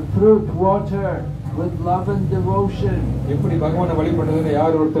flower, fruit, water with love and devotion. எப்படி பகவானை வழிபடுறதுன்னு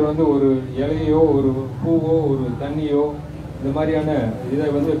யார் ஒருத்தர் வந்து ஒரு இலையோ ஒரு பூவோ ஒரு தண்ணியோ இந்த மாதிரியான இதை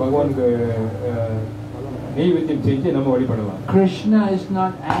வந்து பகவானுக்கு நெய்வேத்தியம் செஞ்சு நம்ம வழிபடலாம். Krishna is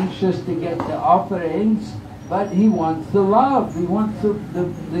not anxious to get the offerings, but he wants the love. He wants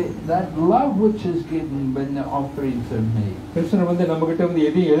that love which is given when the offerings are made. கிருஷ்ணர் வந்து நம்ம கிட்ட வந்து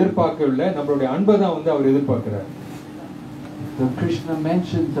எதையும் எதிர்பார்க்கவில்லை, நம்மளுடைய அன்பை தான் வந்து அவர் எதிர்பார்க்கிறார். So Krishna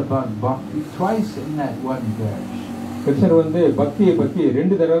mentions about Bhakti twice in that one verse. கிருஷ்ணர் வந்து பக்தியை பத்தி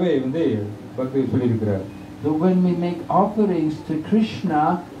 2 தடவை வந்து பக்தி சொல்லியிருக்கிறார். So when we make offerings to Krishna,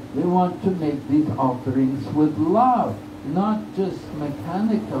 we want to make these offerings with love, not just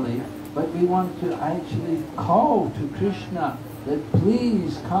mechanically, but we want to actually call to Krishna that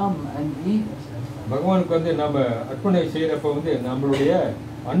please come and eat. பகவானுக்கு வந்து நம்ம அர்ப்பணை செய்யறப்ப வந்து நம்மளுடைய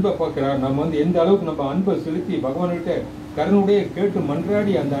அன்பை பார்க்கிறார். நம்ம வந்து எந்த அளவுக்கு நம்ம அன்பை செலுத்தி பகவான்கிட்ட கருணையுடைய கேட்டு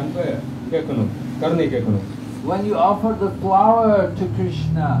மன்றாடி அந்த அன்பை கேட்கணும், கருணை கேட்கணும். When you offer the flower to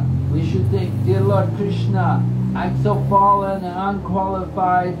Krishna, we should think, dear Lord Krishna, I'm so fallen and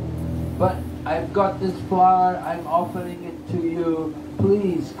unqualified, but I've got this flower, I'm offering it to you,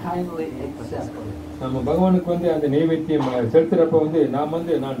 please kindly accept it. நம்ம பகவானுக்கு வந்து அந்த நைவேத்தியம் செலுத்துறப்ப வந்து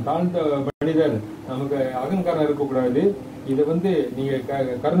நான் தாழ்ந்த மனிதர், நமக்கு அகங்காரம் இருக்கக்கூடாது, இதை வந்து நீங்க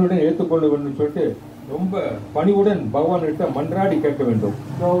கருணையுடன் ஏற்றுக்கொள்ள வேண்டும் சொல்லிட்டு ரொம்ப பணிவுடன் பகவான்கிட்ட மன்றாடி கேட்க வேண்டும்.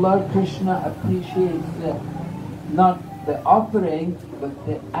 So Lord Krishna appreciates not the offering but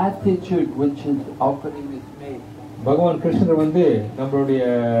the attitude which his offering is made. பகவான் கிருஷ்ணர் வந்து நம்மளுடைய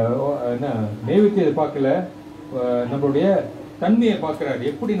நைவேத்தியத்தை பார்க்கல, நம்மளுடைய தன்மையை பார்க்கிறார்.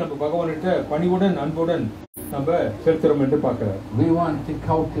 எப்படி நம்ம பகவான்கிட்ட பணிவுடன் அன்புடன் நம்ம செலுத்துறோம் என்று பார்க்கிறார். We want to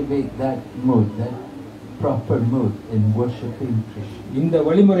cultivate that mood, that proper mood in worshiping Krishna. இந்த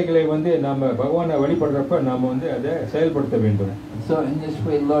வழிமுறைகளை வந்து நாம பகவானை வழிபடுறப்ப நாம வந்து அதை செயல்படுத்த வேண்டும். So in this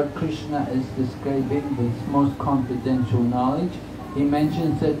way Lord Krishna is describing this most confidential knowledge. He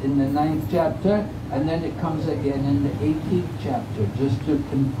mentions it in the 9th chapter and then it comes again in the 18th chapter just to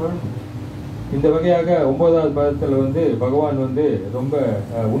confirm. இந்த வகையாக 9வது பாதத்துல வந்து பகவான் வந்து ரொம்ப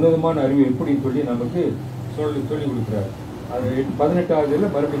உன்னதமான அறிவு எப்படி சொல்லி நமக்கு சொல்லி கொடுக்கிறார். அது 18வதுல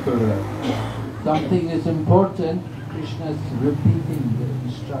மறுபடியும் சொல்றார். Something is important, Krishna is repeating the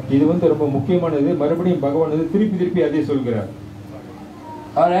instruction. இது வந்து ரொம்ப முக்கியமானது, மறுபடியும் பகவான் வந்து திருப்பி அதே சொல்கிறார்.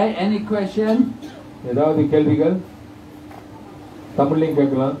 All right, any question? ஏதாவது கேள்விகள் தமிழ்லையும்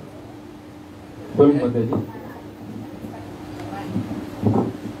கேட்கலாம். சொல்லுங்க மாதாஜி.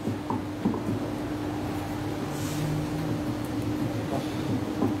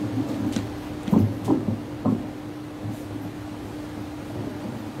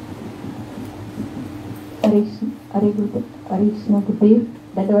 ஹரிஷ்ணா குட்டீர்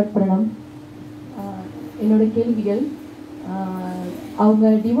தண்டவட் பிரணம். என்னோட கேள்விகள், அவங்க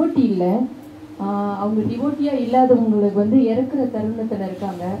டிவோட்டி இல்லை, அவங்க டிவோட்டியாக இல்லாதவங்களுக்கு வந்து இறக்குற தருணத்தில்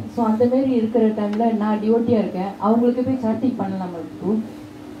இருக்காங்க. ஸோ அந்த மாதிரி இருக்கிற டைமில் நான் டிவோட்டியாக இருக்கேன், அவங்களுக்கு போய் சாட்டிங் பண்ணலாம். இப்போ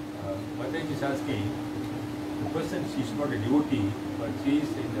the person, she is not a devotee, but she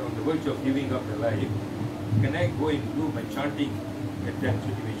is on the verge of giving up her life. Can I go and do my chanting at that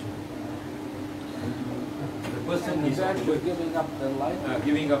situation? The person is giving up their life.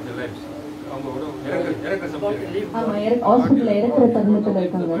 Giving up their lives. இறக்குற சமயத்தில் ஹாஸ்பிட்டலில் இறக்குற தருணத்தில்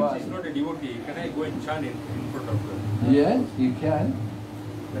இருக்காங்க. She is not a devotee. Can I go and chant in front of her? Yes, you can.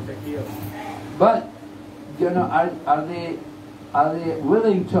 That's a clear. But you know, are they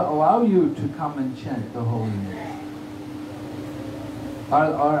willing to allow you to come and chant the holy name?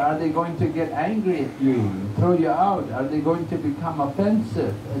 Or are they going to get angry at you, throw you out? Are they going to become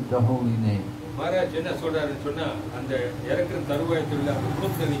offensive at the holy name? Maharaj என்ன சொல்றாருன்னு சொன்னா, அந்த இறக்குற தருவாயத்தில் அந்த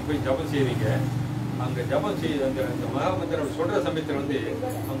குடும்பத்தில் நீங்க போய் ஜபம் செய்வீங்க. அங்க ஜபம் செய்ய அந்த மகாமந்திரம் சொல்ற சமயத்தில் வந்து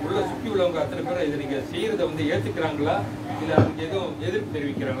அங்க உள்ள சுற்றி உள்ளவங்க அத்தனை பேரும் இதை நீங்க செய்யறதை வந்து ஏத்துக்கிறாங்களா இல்ல அதுக்கு எதுவும் எதிர்ப்பு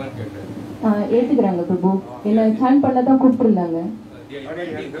தெரிவிக்கிறாங்களான்னு கேட்டாரு. ஏத்துக்கிறாங்க பிரபு, என்ன சாண்ட் பண்ண தான் கூப்பிட்டுருந்தாங்க.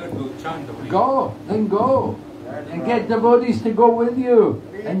 Go, then go. And get devotees to go with you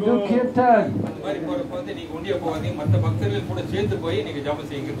and do kirtan. அந்த மாதிரி போறப்ப வந்து நீங்க ஒண்டியா போகாதீங்க, மற்ற பக்தர்கள் கூட சேர்ந்து போய் நீங்க ஜபம்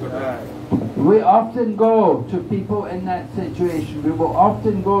செய்யுங்கன்னு சொல்றாங்க. We often go to people in that situation. We will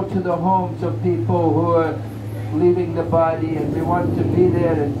often go to the homes of people who are leaving the body and we want to be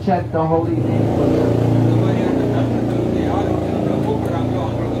there and chant the holy name for them. இந்த மாதிரியான தருணத்துல வந்து யாரு நம்மள கூப்பிடுறாங்களோ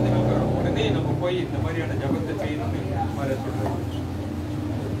அவங்களுக்கு வந்து நம்ம உடனே நம்ம போய் இந்த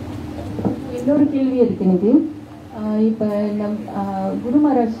இன்னொரு கேள்வி இருக்கு எனக்கு. இப்போ குரு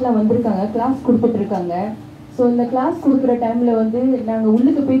மகாராஜ்லாம் வந்திருக்காங்க, கிளாஸ் கொடுத்துட்டு இருக்காங்க. ஸோ இந்த கிளாஸ் கொடுக்குற டைமில் வந்து நாங்கள்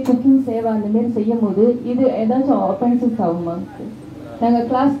உள்ளுக்கு போய் குக்கிங் சேவை அந்த மாதிரி செய்யும் போது இது ஏதாச்சும் அஃபென்சஸ் ஆகுமா? நாங்கள்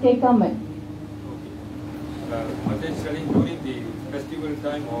கிளாஸ் கேட்காம. During the festival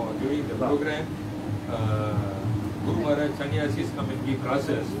time or during the program, Guru Maharaj sannyasis come and give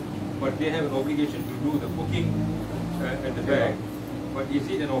classes, but they have an obligation to do the cooking at the back. But is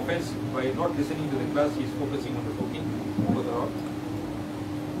it an offense by not listening to the class? He is focusing on the cooking for the Lord.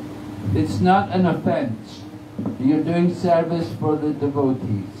 It's not an offense. You're doing service for the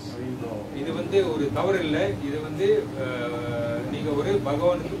devotees. இது வந்து ஒரு தவறு இல்லை. இது வந்து நீங்க ஒரு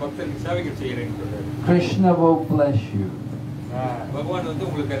பகவானுக்கு பக்தருக்கு சேவைகள் செய்யறீங்க சொல்றாரு. Krishna will bless you. பகவான் வந்து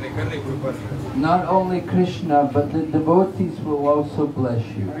உங்களுக்கு அந்த கருணை கொடுப்பாரு. Not only Krishna, but the devotees will also bless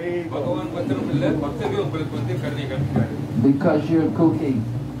you. பகவான் மட்டும் இல்ல, பக்தர்கள் உங்களுக்கு வந்து கருணை காமிப்பாரு. Because you're cooking.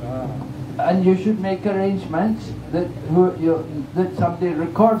 And you should make arrangements that somebody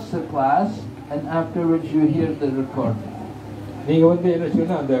records the class and afterwards you hear the recording. நீங்க வந்து என்ன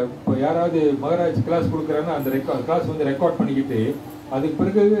சொன்னா அந்த யாராவது மகாராஜ் கிளாஸ் கொடுக்கறாங்கன்னா அந்த கிளாஸ் வந்து ரெக்கார்ட் பண்ணிக்கிட்டு அதுக்கு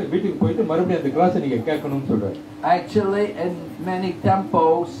பிறகு வீட்டுக்கு போயிட்டு மறுபடியும் அந்த கிளாஸை நீங்க கேட்கணும்னு சொல்றாரு. Actually, in many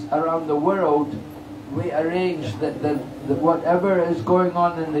temples around the world, we arrange that whatever is going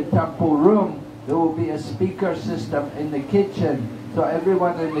on in the temple room, there will be a speaker system in the kitchen, so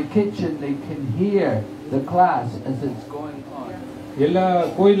everyone in the kitchen they can hear the class as it's going on. எல்லா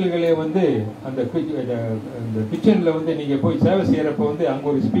கோயில்களே வந்து அந்த கிச்சன்ல வந்து நீங்க போய் சேவை செய்யறப்ப வந்து அங்க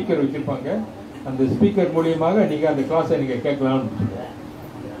ஒரு ஸ்பீக்கர் வச்சிருப்பாங்க. அந்த ஸ்பீக்கர் மூலமாக நீங்க அந்த கிளாஸை நீங்க கேட்கலாம்.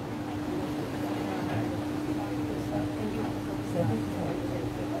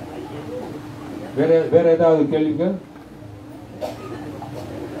 வேற ஏதாவது கேள்விங்க?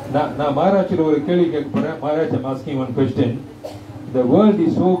 நான் மகாராஜ்ல ஒரு கேள்வி கேட்க போறேன். Maharaj, I'm asking one question. The world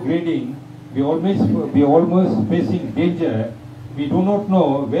is so greedy. We almost facing danger. We do not know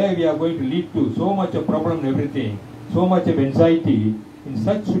where we are going to lead to. So much of problem and everything. So much of anxiety. In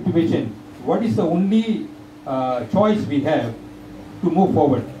such situation, what is the only choice we have to move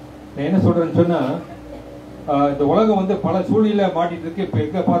forward? நான் என்ன சொல்றேன்னு சொன்னா, இந்த உலகம் வந்து பல சூழ்நிலை மாட்டிட்டு இருக்கு. இப்போ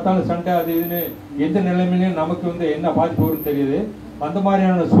எங்க பார்த்தாலும் சண்டை, அது இதுன்னு எந்த நிலைமையிலும் நமக்கு வந்து என்ன பாதிப்பு வரும்னு தெரியுது. அந்த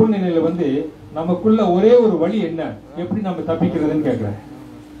மாதிரியான சூழ்நிலையில வந்து நமக்குள்ள ஒரே ஒரு வழி என்ன, எப்படி நம்ம தப்பிக்கிறதுன்னு கேட்கிறேன்.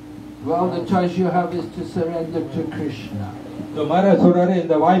 Well, the choice you have is to surrender to Krishna. So Maharaj சொல்றாரு,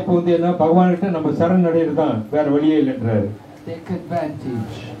 இந்த வாய்ப்பு வந்து என்ன, பகவான்கிட்ட நம்ம சரணடைறது தான், வேற வழியே இல்லைன்றாரு. Take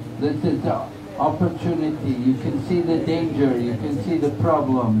advantage. This is the opportunity. You can see the danger, you can see the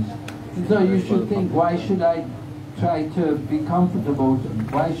problems. And so you should think, why should I try to be comfortable?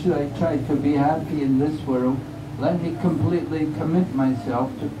 Why should I try to be happy in this world? Let me completely commit myself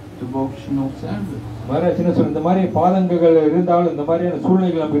to devotional service. Maharaj என்ன சொல்ற, இந்த மாதிரி பாதங்கள் இருந்தாலும், இந்த மாதிரியான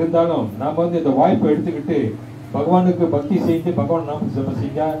சூழ்நிலைகள் நம்ம இருந்தாலும், நாம வந்து இந்த வாய்ப்பை எடுத்துக்கிட்டு பகவானுக்கு பக்தி செய்து பகவான் நாம ஜெபம்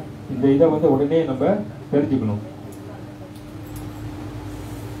செஞ்சா இந்த இதை வந்து உடனே நம்ம தெரிஞ்சுக்கணும்.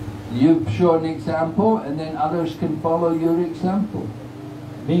 You show an example and then others can follow your example.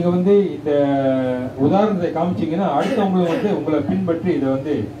 நீங்க வந்து இந்த உதாரணத்தை காமிச்சீங்கன்னா அடுத்தவங்களும் வந்து உங்களை பின்பற்றி இதை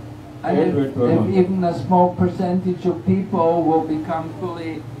வந்து if even a small percentage of people will become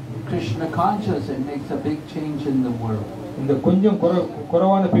fully Krishna conscious, it makes a big change in the world. இந்த கொஞ்சம்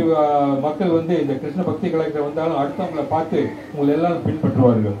குறைவான மக்கள் வந்து இந்த கிருஷ்ண பக்தி கலைக்கு வந்தாலும் அடுத்தவங்களை பார்த்து உங்களை எல்லாரும்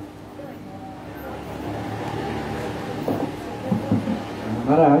பின்பற்றுவார்கள்.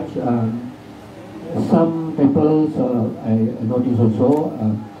 Maharaj, some temples I notice also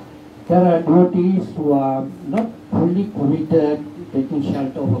there are devotees who are not fully committed, taking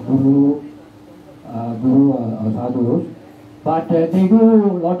shelter of a guru or sadhus, but they do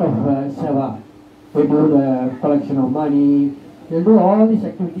a lot of seva. They do the collection of money, they do all these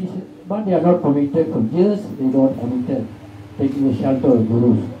activities, but they are not committed. For years they are not committed, taking the shelter of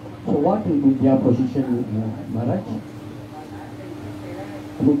gurus. So what will be their position, Maharaj?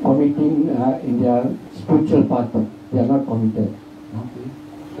 Committing in their spiritual path, they are not committed. Okay.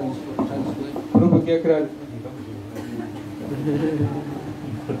 Translate. பிரபு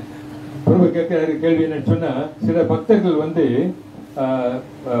கேட்கிறாரு கேள்வி என்னன்னு சொன்னா, சில பக்தர்கள் வந்து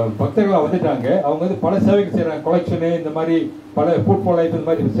பக்தர்களா வந்துட்டாங்க. அவங்க வந்து பல சேவைகள் செய்யறாங்க, கொலெக்ஷனு இந்த மாதிரி பல ஃபுட்பால் லைஃப் இந்த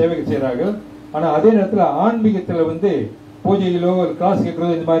மாதிரி சேவைகள் செய்யறாங்க. ஆனா அதே நேரத்துல ஆன்மீகத்துல வந்து பூஜைகளோ கிளாஸ்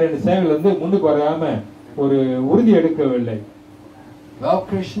கேட்கறதோ இந்த மாதிரியான சேவைகள் வந்து முன்னுக்கு வராம ஒரு உறுதி எடுக்கவில்லை. Well,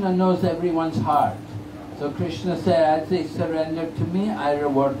 Krishna knows everyone's heart. So Krishna said, as they surrender to me, I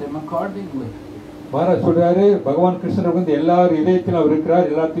reward them accordingly. Maharaj சொல்றாரு, பகவான் கிருஷ்ணர் வந்து எல்லாரும் இதயத்தில் அவர் இருக்கிறார்,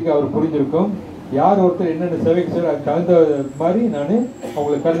 எல்லாத்துக்கும் அவர் புரிஞ்சிருக்கும். யார் ஒருத்தர் என்னென்ன சேவைக்கு செய்யறாரு தகுந்த மாதிரி நான்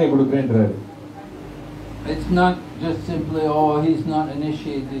அவங்களுக்கு கருணை கொடுக்கிறேன்றாரு. It's not just simply, oh, he's not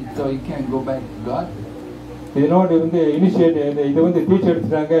initiated, so he can't go back to God. இதனோடு வந்து இனிஷியேட் இதை வந்து டீச்சர்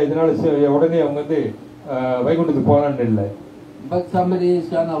எடுத்துட்டாங்க, இதனால உடனே அவங்க வந்து வைகுண்டத்துக்கு போகலான்னு இல்லை. But somebody has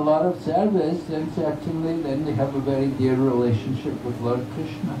done a lot of service, and certainly then they have a very dear relationship with Lord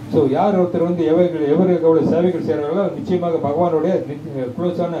Krishna. So யார் ஒருத்தர் வந்து எவர்களோட சேவைகள் செய்கிறார்களோ நிச்சயமாக பகவானுடைய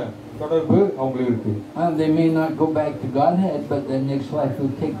க்ளோஸான தொடர்பு அவங்களுக்கு இருக்கு. And they may not go back to Godhead, but their next life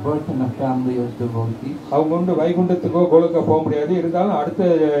will take birth in a family of devotees. அவங்க வந்து வைகுண்டத்துக்கோ கோலோக்கோ போக முடியாது, இருந்தாலும் அடுத்த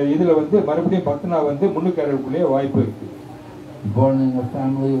இதுல வந்து மறுபடியும் பக்தனா வந்து முன்னுக்கு வரக்கூடிய வாய்ப்பு இருக்கு. Born in a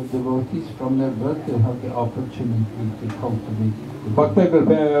family of devotees, from their birth they'll have the opportunity to cultivate. பக்தர்கள்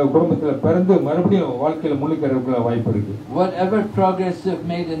குடும்பத்துல பிறந்து மறுபடியும் வாழ்க்கையில முன்னுக்கு வரக்கூடிய வாய்ப்பு இருக்கு. Whatever progress they've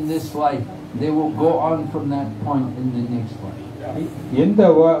made in this life, they will go on from that point in the next life.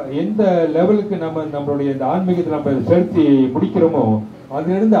 எந்த லெவலுக்கு நம்மளுடைய இந்த ஆன்மீகத்தை நம்ம செலுத்தி முடிக்கிறோமோ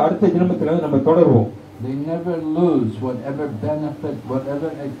அதிலிருந்து அடுத்த ஜென்மத்துல நம்ம தொடருவோம். They never lose whatever benefit,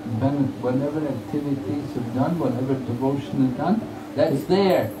 whatever activities have done, whatever devotion is done. That's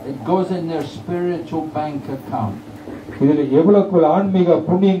there. It goes in their spiritual bank account. இதுல எவ்வளவு ஆன்மீக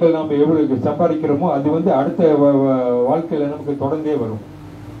புண்ணியங்கள் நாம எவ்வளவு சம்பாதிக்கிறோமோ அது வந்து அடுத்த வாழ்க்கையில நமக்கு தொடர்ந்தே வரும்.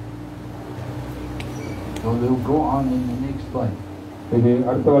 So they'll go on in the next life. இது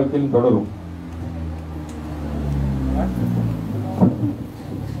அடுத்த வாழ்க்கையில் தொடரும்.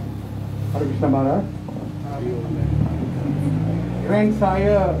 Hare Krishna Maharaj.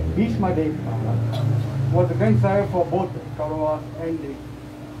 Grandsire Bhishma Dev was the grandsire for both Kauravas and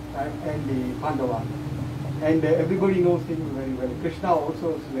the Pandavas. And everybody knows him very well. Krishna also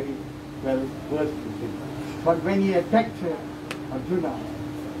is very well versed with him. But when he attacked Arjuna,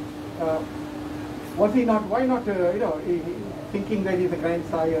 was he not, why not, thinking that he's a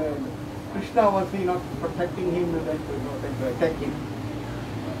grandsire, and Krishna, was he not protecting him and that to attack him?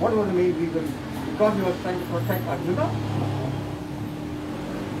 What was the main reason? Because he was trying to protect Arjuna?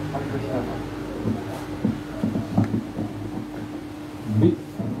 Hare Krishna.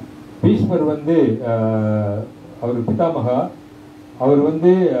 பீஷ்மர் வந்து அவர் பிதாமகா, அவர்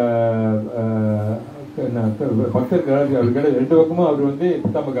வந்து பக்தர்கள் அவர்கள் ரெண்டு பக்கமும் அவர் வந்து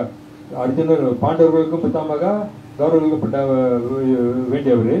பிதாமகா. அர்ஜுனர் பாண்டவர்களுக்கும் பிதாமகா, கௌரவர்களுக்கும்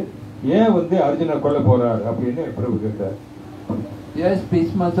வேண்டியவர். ஏன் வந்து அர்ஜுனர் கொல்ல போறார் அப்படின்னு பிரபு கேட்டார். Yes,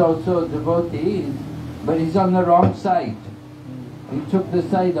 Bhishma is also a devotee, but he's on the wrong side. He took the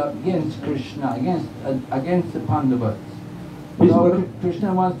side against Krishna, against the Pandavas. So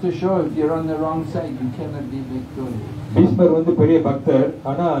Krishna wants to show if you're on the wrong side, you cannot be victorious. பீஷ்மர் வந்து பெரிய பக்தர்,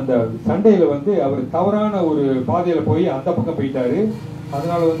 ஆனா அந்த சண்டையில வந்து அவர் தவறான ஒரு பாதையில போய் அந்த பக்கம் போயிட்டாரு.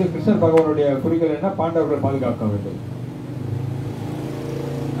 அதனால வந்து கிருஷ்ணர் பகவானுடைய குறிக்கோள் என்ன, பாண்டவர்களை பாதுகாக்க வேண்டும்.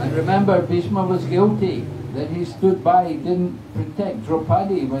 And remember, Bhishma was guilty that he stood by, he didn't protect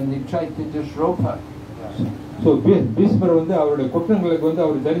Draupadi when they tried to disrobe her. So பீஷ்மர் வந்து அவருடைய குற்றங்களுக்கு வந்து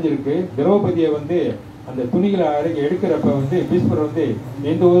அவர் தெரிஞ்சிருக்கு. திரௌபதியை வந்து அந்த துணிகளை எடுக்கிறப்ப வந்து பீஷ்மர் வந்து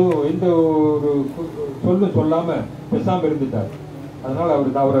எந்த ஒரு சொல்லும் சொல்லாம பேசாம இருந்துட்டார். அதனால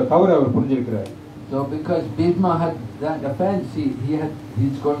அவர் தவறு அவர் புரிஞ்சிருக்கிறார். So because Bhishma had that offense,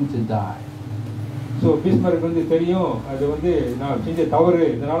 he's going to die. So பீஷ்மருக்கு வந்து தெரியும் அது வந்து நான் செஞ்ச தவறு,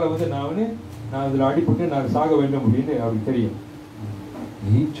 இதனால வந்து நான் அதில் அடிபட்டு நான் சாக வேண்டும் அப்படின்னு அவருக்கு தெரியும்.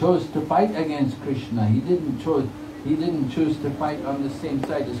 He chose to fight against Krishna. He didn't choose to fight on the same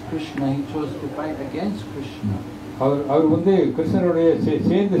side as Krishna. He chose to fight against Krishna. அவர் வந்து கிருஷ்ணருடைய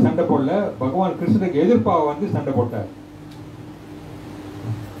சேர்ந்து சண்டை போடல, பகவான் கிருஷ்ணருக்கு எதிர்ப்பாக வந்து சண்டை போட்டார்.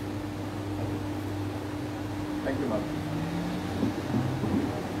 Thank you, Mother.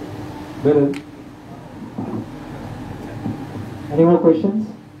 Any more questions?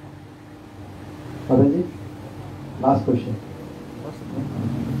 Mataji? Last question.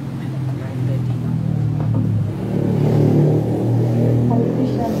 Hare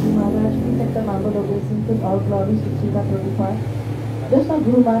Krishna, Guru Maharaj, we set the Mangal obeisances, all glories to Srila Prabhupada. Just now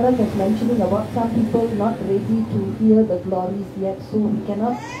Guru Maharaj was mentioning about some people not ready to hear the glories yet, so we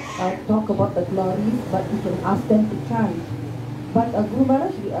cannot talk about the glories, but we can ask them to chant. But Guru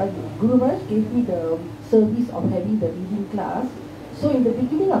Maharaj gave me the service of having the reading class. So in the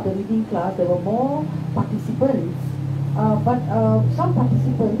beginning of the reading class, there were more participants, but some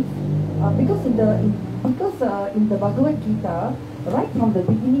participants, because in the Bhagavad Gita, right from the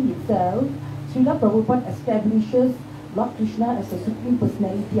beginning itself, Srila Prabhupada establishes Lord Krishna as the Supreme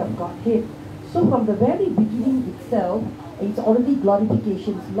Personality of Godhead. So from the very beginning itself, it's already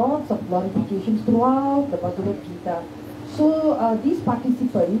glorifications, lots of glorifications throughout the Bhagavad Gita. So these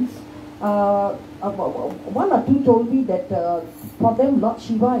participants, one or two told me that for them Lord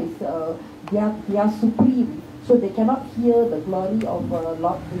Shiva is their supreme. So they cannot hear the glory of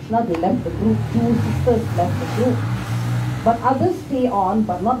Lord Krishna. They left the group. 2 sisters left the group. But others stay on,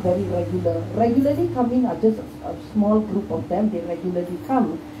 but not very regular. Regularly coming are just a small group of them. They regularly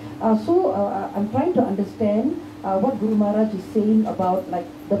come. So I'm trying to understand what Guru Maharaj is saying about like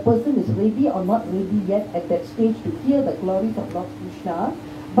the person is ready or not ready yet at that stage to hear the glories of Lord Krishna.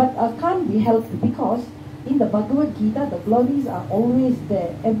 But can't be helped because in the Bhagavad Gita, the glories are always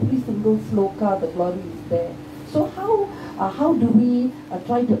there. Every single sloka, the glory is there. So how do we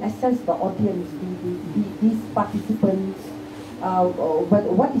try to assess the audience, these participants? But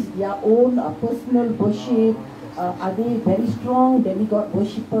what is their own personal worship? Are they very strong demigod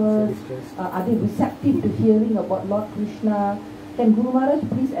worshippers? Are they receptive to hearing about Lord Krishna? Can Guru Maharaj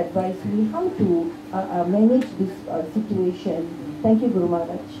please advise me how to manage this situation? Thank you, Guru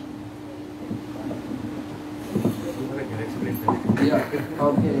Maharaj. Yeah,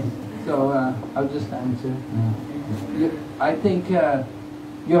 okay. So I'll just answer. I think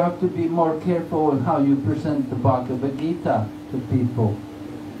you have to be more careful in how you present the Bhagavad Gita to people.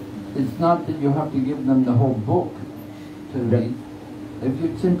 It's not that you have to give them the whole book to read. If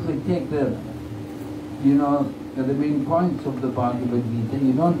you simply take the main points of the Bhagavad Gita,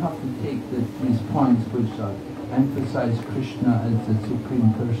 you don't have to take these points which emphasize Krishna as the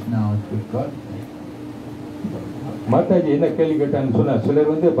Supreme Personality of God. Mataji என்ன கேள்வி கேட்டான்னு சொன்னா, சிலர்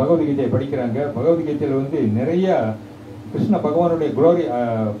வந்து பகவத்கீதையை படிக்கிறாங்க. பகவத்கீதையில வந்து நிறைய கிருஷ்ண பகவானுடைய குளோரி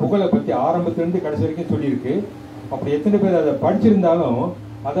புகழை பற்றி ஆரம்பத்திலிருந்து கடைசி வரைக்கும் சொல்லியிருக்கு. அப்படி எத்தனை பேர் அதை படிச்சிருந்தாலும்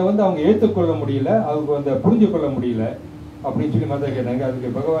அதை வந்து அவங்க ஏற்றுக்கொள்ள முடியல, அவங்க அந்த புரிஞ்சு கொள்ள முடியல அப்படின்னு சொல்லி மாதா கேட்டாங்க. அதுக்கு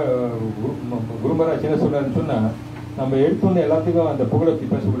குரு மகாராஜ் என்ன சொல்றாருன்னு சொன்னா, நம்ம எடுத்தோன்னு எல்லாத்துக்கும் அந்த புகழை பற்றி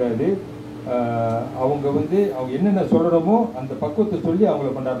பேசக்கூடாது. அவங்க வந்து அவங்க என்னென்ன சொல்லணுமோ அந்த பக்குவத்தை சொல்லி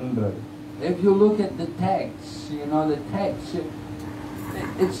அவங்கள கொண்டாடணுன்றாரு. If you look at the text, the text,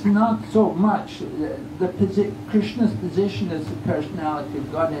 it's not so much. Krishna's position as the personality of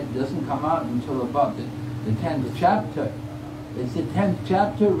Godhead doesn't come out until about the 10th chapter. It's the 10th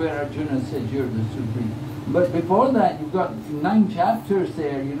chapter where Arjuna says you're the Supreme. But before that, you've got 9 chapters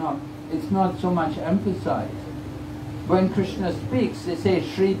there, it's not so much emphasized. When Krishna speaks, they say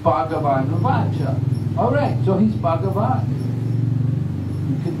Sri Bhagavan Vacha. Alright, so he's Bhagavan.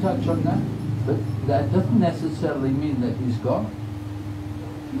 You can touch on that, but that doesn't necessarily mean that he's God.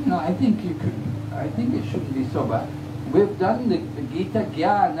 I think it shouldn't be so bad. We've done the Gita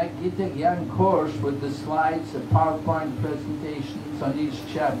Gyan, that Gita Gyan course with the slides, the PowerPoint presentations on each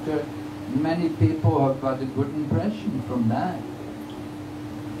chapter. Many people have got a good impression from that.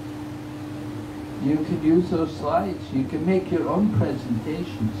 You could use those slides. You can make your own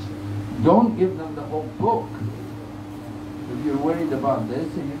presentations. Don't give them the whole book. If you're worried about this,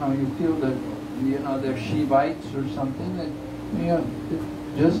 and you feel that they're Shivites or something, that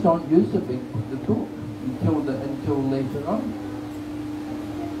just don't use the book until later on.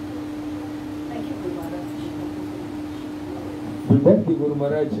 Thank you, Guru Maharaj. Will that be Guru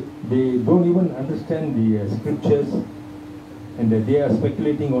Maharaj? They don't even understand the scriptures, and they are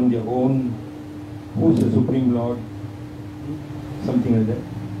speculating on their own. Who's the Supreme Lord? Something like that.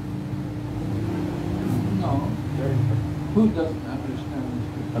 No. Who doesn't understand the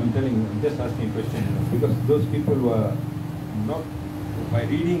scripture? I'm telling you, I'm just asking a question, because those people were not, by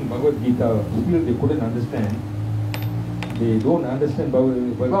reading Bhagavad Gita, still they couldn't understand. They don't understand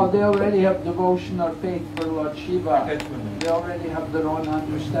Bhagavad Gita. Well, they already have devotion or faith for Lord Shiva. They already have their own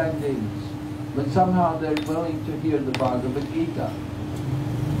understandings. But somehow they're willing to hear the Bhagavad Gita.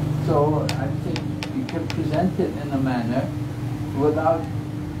 So I think you can present it in a manner without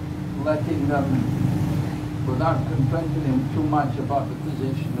letting them, without confronting them too much about the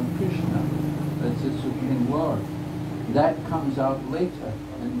position of Krishna as the Supreme Lord. That comes out later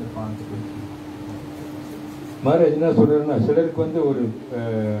in the Bhagavad. Maharaj என்ன சொல்றாருன்னா, சிலருக்கு வந்து ஒரு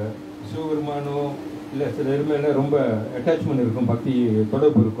சிவபெருமானோ இல்லை சிலர் மேலே ரொம்ப attachment இருக்கும், பக்தி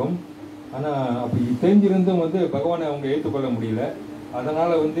தொடர்பு இருக்கும். ஆனால் அப்படி தெரிஞ்சிருந்தும் வந்து பகவானை அவங்க ஏற்றுக்கொள்ள முடியல.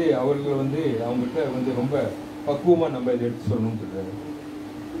 அதனால் வந்து அவர்கள் வந்து அவங்ககிட்ட வந்து ரொம்ப பக்குவமாக நம்ம இதை எடுத்து சொல்லணும்னு சொல்கிறாரு.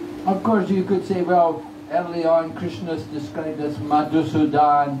 Of course you could say, well, early on Krishna is described as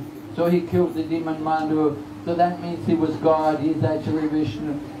Madhusudan, so he killed the demon Madhu, so that means he was God, he's actually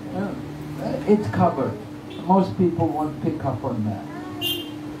Vishnu. It's covered. Most people won't pick up on that.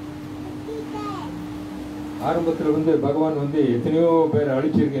 ஆரம்பத்தில் வந்து பகவான் வந்து எத்தனையோ பேர்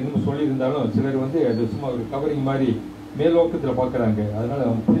அழிச்சிருக்கேன்னு சொல்லியிருந்தாலும் சிலர் வந்து அது சும்மா ஒரு கவரிங் மாதிரி மேலோக்கத்தில் பார்க்குறாங்க. அதனால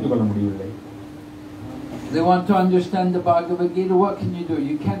அவங்க புரிந்து கொள்ள முடியவில்லை. They want to understand the Bhagavad Gita. What can you do?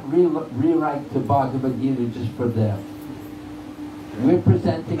 You can't rewrite the Bhagavad Gita just for them. We're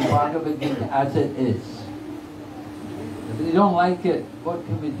presenting Bhagavad Gita as it is. If they don't like it, what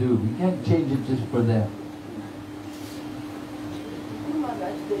can we do? We can't change it just for them.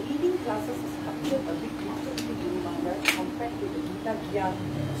 their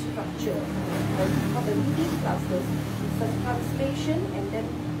structure. For the reading classes, it's a translation and then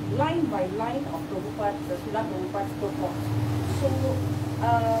line by line of Prabhupada's, Srila Prabhupada's purport. So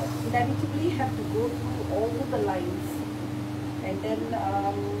inevitably have to go through all the lines and then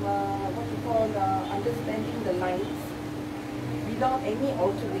what you call understanding the lines without any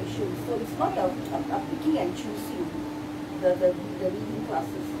alteration. So it's not a picking and choosing the reading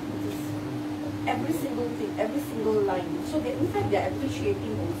classes. It is every single thing, every single line. So they, in fact, they are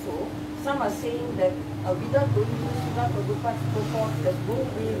appreciating also. Some are saying that without going through Srila Prabhupada's purport, there's no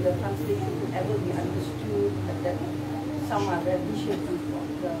way the translation could ever be understood. And then some are appreciating the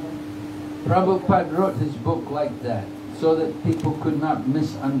Prabhupada wrote his book like that, so that people could not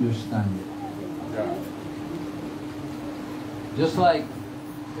misunderstand it. Yeah. Just like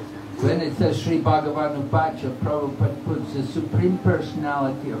when it says Sri Bhagavan Upacha, Prabhupada puts the Supreme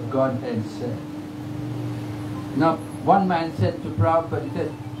Personality of Godhead said. Now, one man said to Prabhupada, he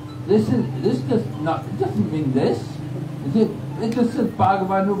said, this does not, it doesn't mean this. It just says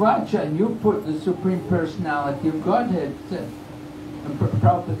Bhagavan Upacha, and you put the Supreme Personality of Godhead said. And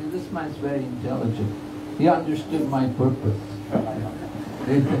Prabhupada said, this man's very intelligent. He understood my purpose.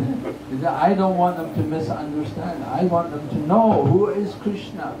 I don't want them to misunderstand. I want them to know who is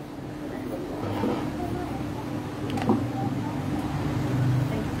Krishna.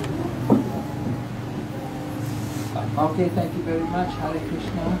 Okay, thank you very much. Hare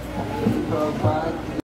Krishna. Prabhupada.